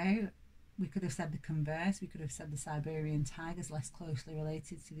 so we could have said the converse. We could have said the Siberian tiger is less closely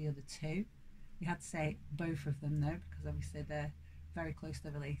related to the other 2. We had to say both of them though, because obviously they're very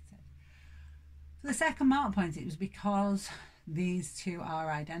closely related. For the second mark point, it was because these 2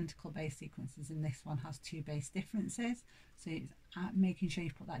 are identical base sequences and this one has 2 base differences. So it's making sure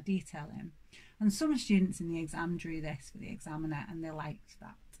you put that detail in. And some students in the exam drew this for the examiner and they liked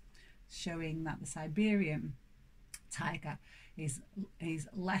that, showing that the Siberian tiger is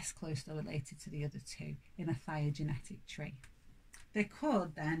less closely related to the other 2 in a phylogenetic tree. They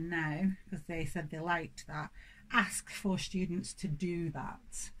could then now, because they said they liked that, ask for students to do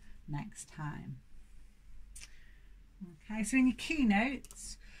that next time. Okay, so in your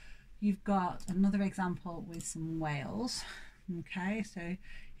keynotes, you've got another example with some whales. Okay, so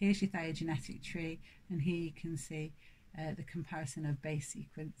here's your phylogenetic tree, and here you can see the comparison of base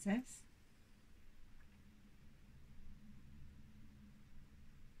sequences.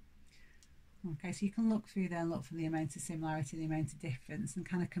 Okay, so you can look through there and look for the amount of similarity, the amount of difference, and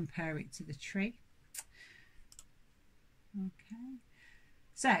kind of compare it to the tree. Okay,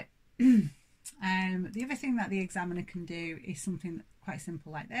 so the other thing that the examiner can do is something quite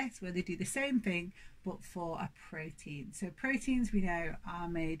simple like this, where they do the same thing but for a protein. So proteins, we know, are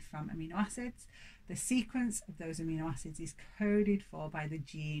made from amino acids. The sequence of those amino acids is coded for by the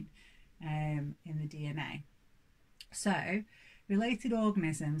gene in the DNA. So related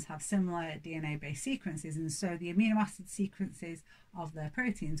organisms have similar DNA-based sequences, and so the amino acid sequences of their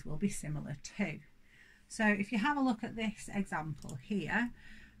proteins will be similar too. So if you have a look at this example here,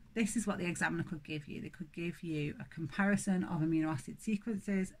 this is what the examiner could give you. They could give you a comparison of amino acid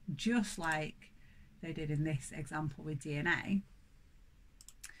sequences, just like they did in this example with DNA.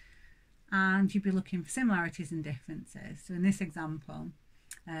 And you'd be looking for similarities and differences. So in this example,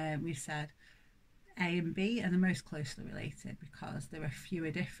 we've said A and B are the most closely related because there are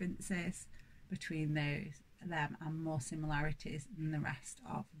fewer differences between them and more similarities than the rest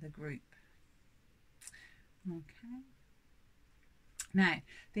of the group. Okay. Now,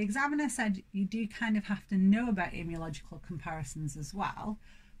 the examiner said you do kind of have to know about immunological comparisons as well,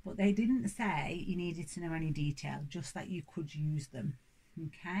 but they didn't say you needed to know any detail, just that you could use them.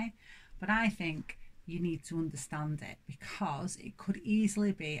 Okay, but I think you need to understand it because it could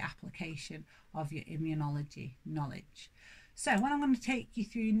easily be application of your immunology knowledge. So what I'm going to take you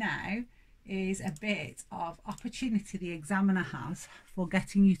through now is a bit of opportunity the examiner has for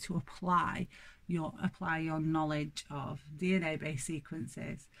getting you to apply your knowledge of DNA-based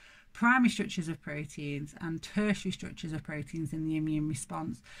sequences, primary structures of proteins and tertiary structures of proteins in the immune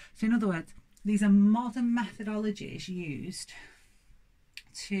response. So in other words, these are modern methodologies used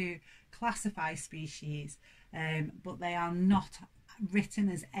to classify species, but they are not written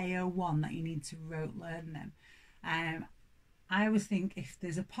as AO1 that you need to rote learn them. I always think if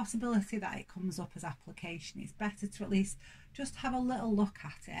there's a possibility that it comes up as application, it's better to at least just have a little look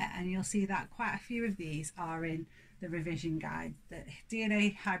at it, and you'll see that quite a few of these are in the revision guide. The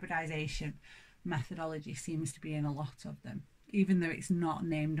DNA hybridization methodology seems to be in a lot of them, even though it's not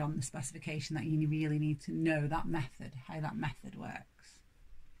named on the specification that you really need to know that method, how that method works.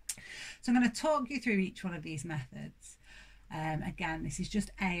 So I'm going to talk you through each one of these methods. Again, this is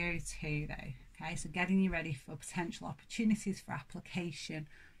just AO2 though. Okay, so getting you ready for potential opportunities for application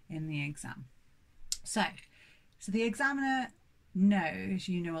in the exam. So the examiner knows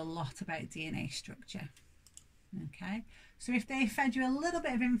you know a lot about DNA structure. Okay, so if they fed you a little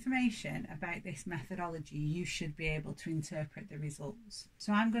bit of information about this methodology, you should be able to interpret the results.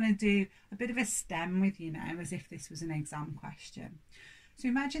 So I'm going to do a bit of a STEM with you now, as if this was an exam question. So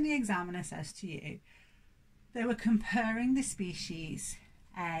imagine the examiner says to you, they were comparing the species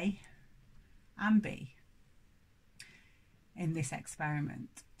A and B in this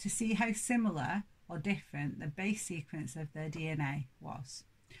experiment to see how similar or different the base sequence of their DNA was.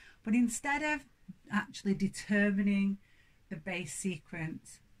 But instead of actually determining the base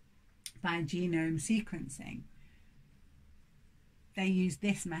sequence by genome sequencing, they use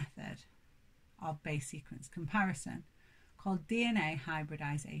this method of base sequence comparison called DNA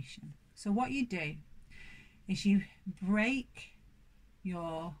hybridization. So what you do is you break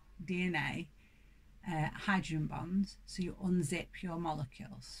your DNA hydrogen bonds, so you unzip your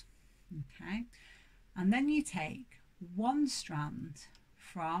molecules, okay, and then you take one strand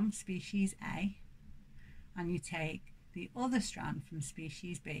from species A and you take the other strand from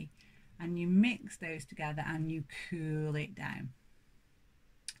species B and you mix those together and you cool it down.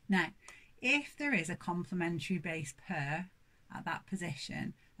 Now, if there is a complementary base pair at that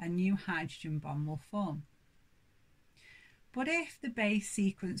position a new hydrogen bond will form. But if the base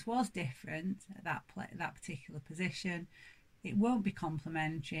sequence was different at that particular position, it won't be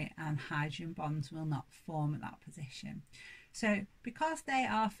complementary and hydrogen bonds will not form at that position. So because they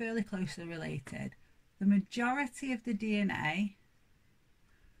are fairly closely related, the majority of the DNA,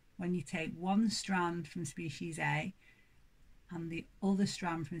 when you take one strand from species A and the other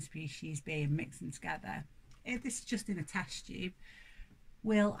strand from species B and mix them together, if this is just in a test tube,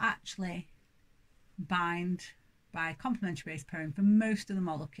 will actually bind by complementary base pairing for most of the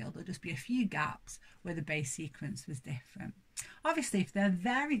molecule. There'll just be a few gaps where the base sequence was different. Obviously, if they're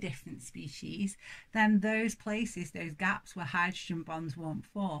very different species, then those places, those gaps where hydrogen bonds won't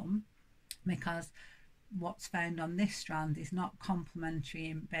form, because what's found on this strand is not complementary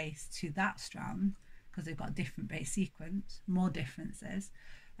in base to that strand, because they've got a different base sequence, more differences,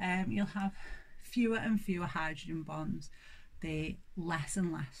 you'll have fewer and fewer hydrogen bonds the less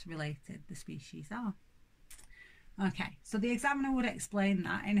and less related the species are. Okay, so the examiner would explain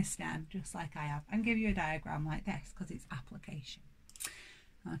that in a STEM, just like I have, and give you a diagram like this because it's application.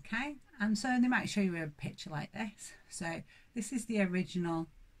 Okay, and so they might show you a picture like this. So this is the original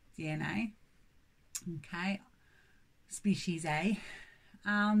DNA, okay, species A,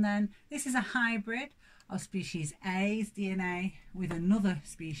 and then this is a hybrid of species A's DNA with another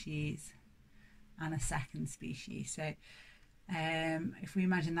species and a second species. So if we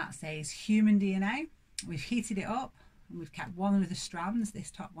imagine that says human DNA, we've heated it up and we've kept one of the strands,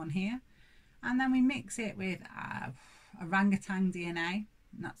 this top one here, and then we mix it with orangutan DNA,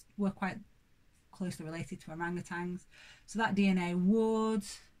 and we're quite closely related to orangutans. So that DNA would,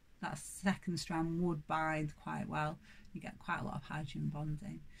 that second strand would bind quite well. You get quite a lot of hydrogen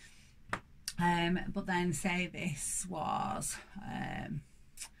bonding. But then say this was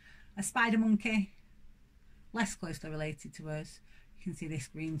a spider monkey, less closely related to us. You can see this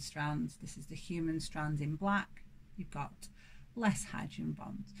green strand, this is the human strand in black. You've got less hydrogen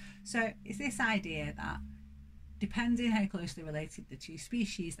bonds. So it's this idea that depending how closely related the two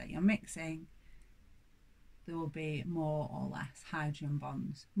species that you're mixing, there will be more or less hydrogen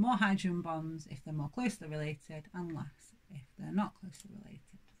bonds. More hydrogen bonds if they're more closely related, and less if they're not closely related.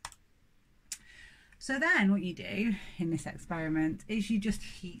 So then what you do in this experiment is you just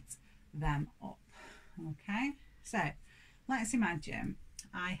heat them up. Okay, so let's imagine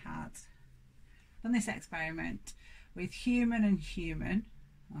I had done this experiment with human and human.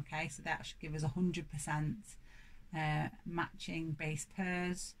 Okay, so that should give us 100% matching base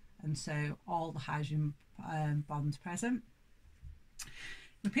pairs, and so all the hydrogen bonds present.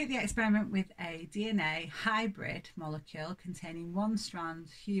 Repeat the experiment with a DNA hybrid molecule containing one strand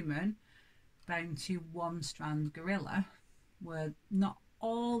human bound to one strand gorilla, where not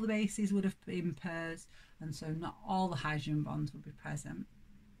all the bases would have been pairs, and so not all the hydrogen bonds would be present.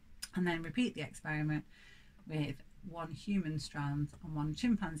 And then repeat the experiment with one human strand and one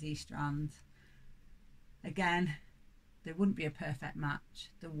chimpanzee strand. Again, there wouldn't be a perfect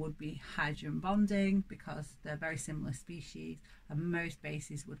match. There would be hydrogen bonding because they're very similar species, and most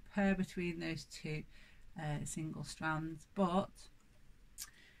bases would pair between those two single strands, but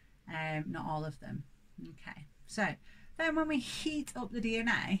not all of them. Okay, so then when we heat up the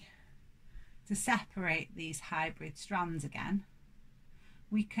DNA to separate these hybrid strands again,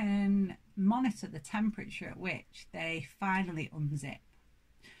 we can monitor the temperature at which they finally unzip.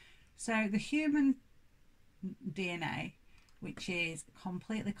 So the human DNA, which is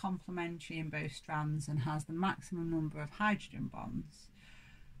completely complementary in both strands and has the maximum number of hydrogen bonds,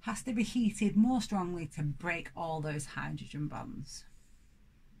 has to be heated more strongly to break all those hydrogen bonds.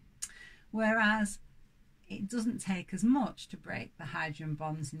 Whereas it doesn't take as much to break the hydrogen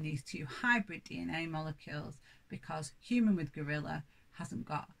bonds in these two hybrid DNA molecules, because human with gorilla hasn't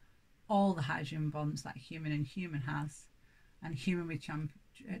got all the hydrogen bonds that human and human has, and human with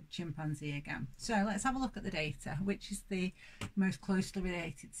chimpanzee again. So let's have a look at the data. Which is the most closely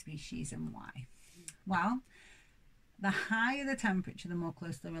related species and why? Well, the higher the temperature, the more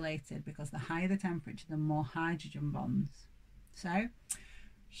closely related, because the higher the temperature, the more hydrogen bonds. So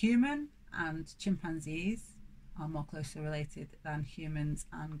human and chimpanzees are more closely related than humans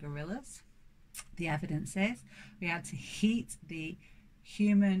and gorillas. The evidence is we had to heat the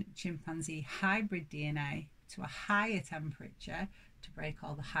human chimpanzee hybrid DNA to a higher temperature to break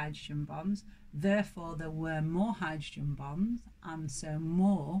all the hydrogen bonds. Therefore, there were more hydrogen bonds, and so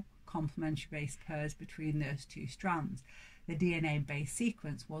more complementary base pairs between those two strands. The DNA base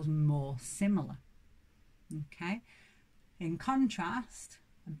sequence was more similar. Okay. In contrast,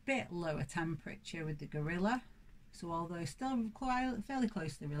 a bit lower temperature with the gorilla. So although still fairly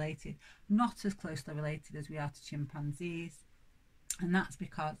closely related, not as closely related as we are to chimpanzees, And that's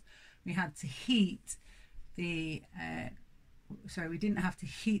because we had to heat the we didn't have to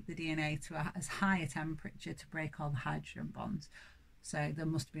heat the DNA to as high a temperature to break all the hydrogen bonds. So there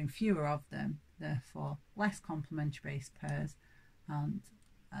must have been fewer of them, therefore less complementary base pairs and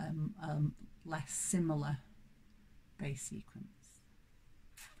less similar base sequence.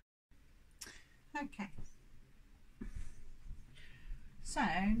 Okay. So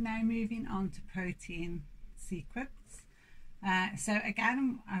now moving on to protein sequence. So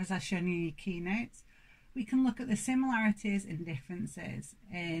again, as I've shown you in your keynotes, we can look at the similarities and differences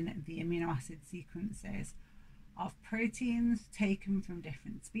in the amino acid sequences of proteins taken from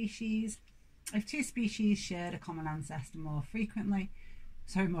different species. If two species shared a common ancestor more recently,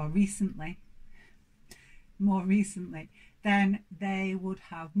 then they would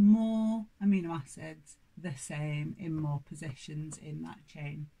have more amino acids the same in more positions in that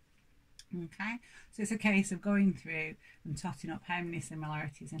chain. Okay, so it's a case of going through and totting up how many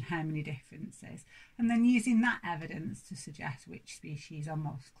similarities and how many differences, and then using that evidence to suggest which species are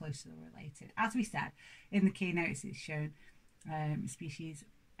most closely related. As we said in the keynotes, it's shown species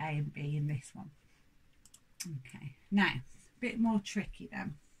A and B in this one. Okay, now a bit more tricky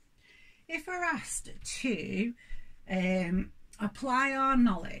then. If we're asked to apply our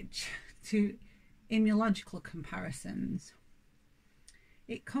knowledge to immunological comparisons,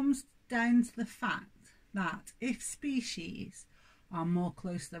 it comes down to the fact that if species are more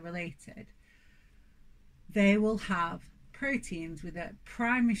closely related, they will have proteins with their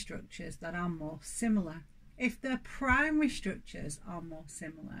primary structures that are more similar. If their primary structures are more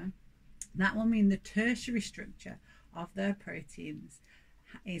similar, that will mean the tertiary structure of their proteins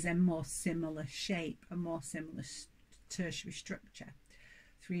is a more similar shape, a more similar tertiary structure,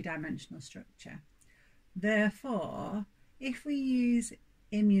 three-dimensional structure. Therefore, if we use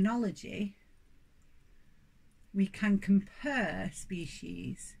immunology, we can compare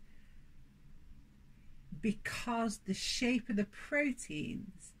species because the shape of the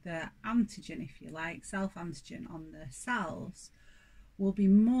proteins, the antigen, if you like, self-antigen on the cells, will be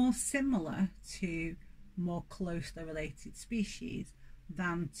more similar to more closely related species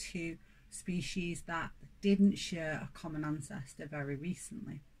than to species that didn't share a common ancestor very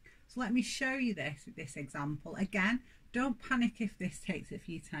recently. So let me show you this with this example. Again, don't panic if this takes a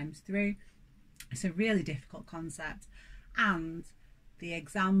few times through. It's a really difficult concept, and the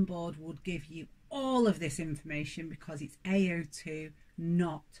exam board would give you all of this information because it's AO2,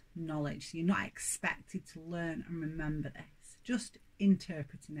 not knowledge. So you're not expected to learn and remember this, just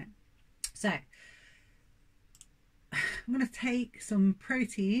interpreting it. So I'm going to take some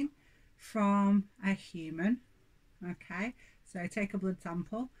protein from a human. Okay, so take a blood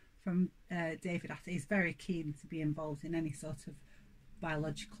sample from David Atta. He's very keen to be involved in any sort of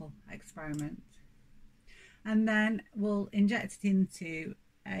biological experiment. And then we'll inject it into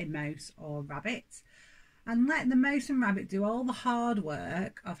a mouse or rabbit and let the mouse and rabbit do all the hard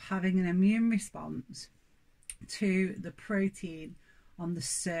work of having an immune response to the protein on the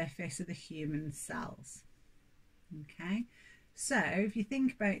surface of the human cells. Okay, so if you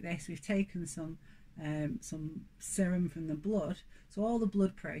think about this, we've taken some serum from the blood, so all the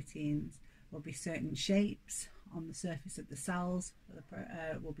blood proteins will be certain shapes on the surface of the cells,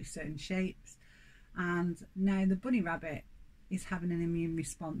 will be certain shapes, and now the bunny rabbit is having an immune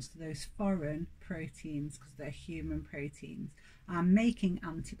response to those foreign proteins because they're human proteins and making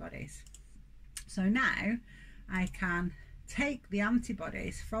antibodies. So now I can take the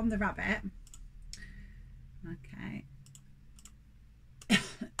antibodies from the rabbit, okay,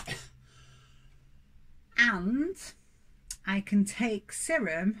 and I can take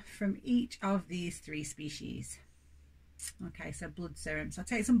serum from each of these three species. Okay, so blood serum. So I'll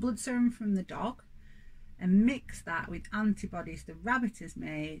take some blood serum from the dog and mix that with antibodies the rabbit has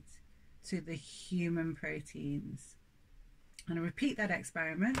made to the human proteins. And I repeat that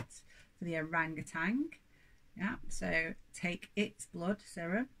experiment for the orangutan. Yeah, so take its blood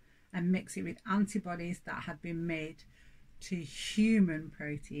serum and mix it with antibodies that have been made to human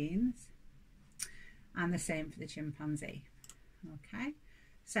proteins, and the same for the chimpanzee. Okay,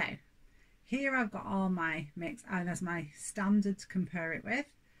 so here I've got all my mix, and as my standard to compare it with,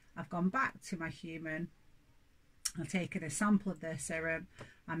 I've gone back to my human. I've taken a sample of their serum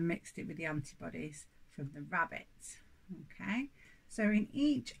and mixed it with the antibodies from the rabbit. Okay, so in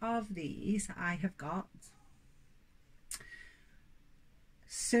each of these I have got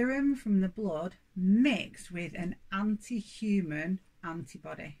serum from the blood mixed with an anti-human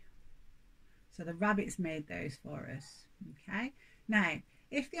antibody. So the rabbits made those for us. Okay, now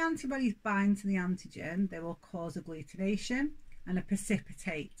if the antibodies bind to the antigen, they will cause agglutination and a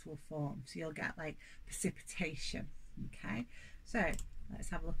precipitate will form. So you'll get like precipitation. Okay, So let's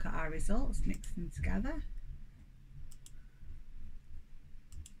have a look at our results, mix them together.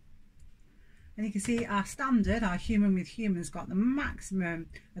 And you can see our standard, our human with humans, got the maximum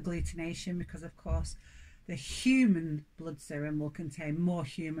agglutination because, of course, the human blood serum will contain more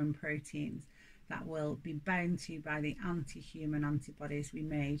human proteins that will be bound to by the anti-human antibodies we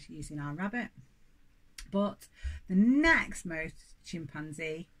made using our rabbit. But the next most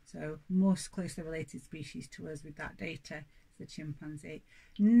chimpanzee, so most closely related species to us with that data, is the chimpanzee.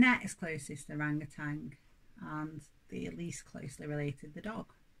 Next closest, the orangutan, and the least closely related, the dog.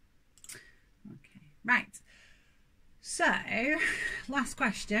 Okay, right. So, last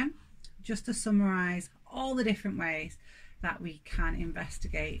question, just to summarise all the different ways that we can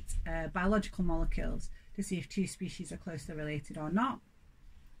investigate biological molecules to see if two species are closely related or not.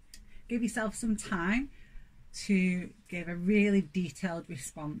 Give yourself some time to give a really detailed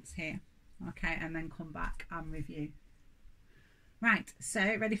response here, okay, and then come back and review. Right,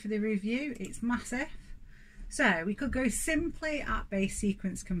 so ready for the review? It's massive. So we could go simply at base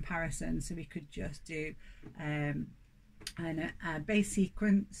sequence comparison. So we could just do a base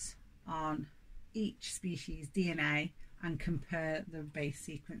sequence on each species DNA and compare the base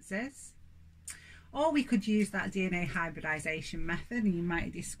sequences. Or we could use that DNA hybridization method, and you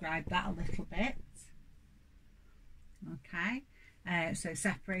might describe that a little bit. Okay, so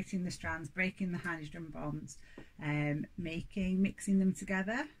separating the strands, breaking the hydrogen bonds, mixing them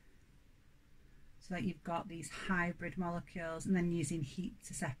together so that you've got these hybrid molecules, and then using heat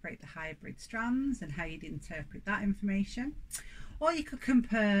to separate the hybrid strands and how you'd interpret that information. Or you could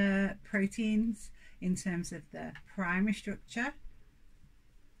compare proteins in terms of the primary structure,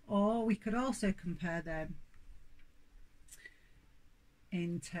 or we could also compare them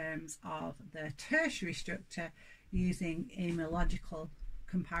in terms of the tertiary structure using immunological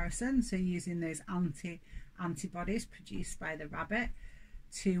comparison, so using those antibodies produced by the rabbit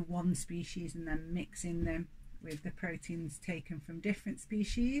to one species and then mixing them with the proteins taken from different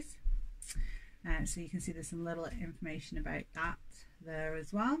species. So you can see there's some little information about that there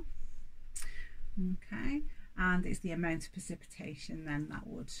as well. Okay, and it's the amount of precipitation then that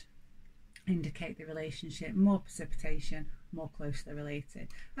would indicate the relationship. More precipitation, more closely related,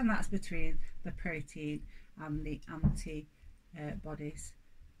 and that's between the protein and the antibodies.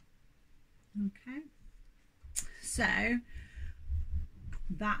 Okay, so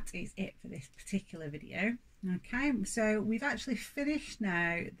that is it for this particular video. Okay, so we've actually finished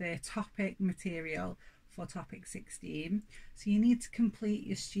now the topic material for topic 16. So you need to complete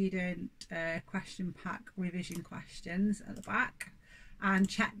your student question pack revision questions at the back and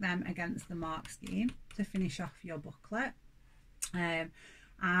check them against the mark scheme to finish off your booklet.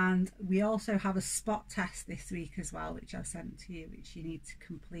 And we also have a spot test this week as well, which I've sent to you, which you need to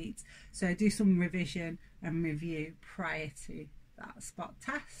complete. So do some revision and review prior to that spot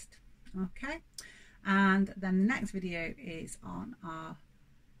test. Okay, and then the next video is on our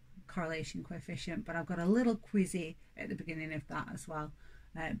correlation coefficient, but I've got a little quizzy at the beginning of that as well,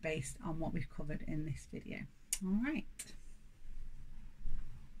 based on what we've covered in this video. All right.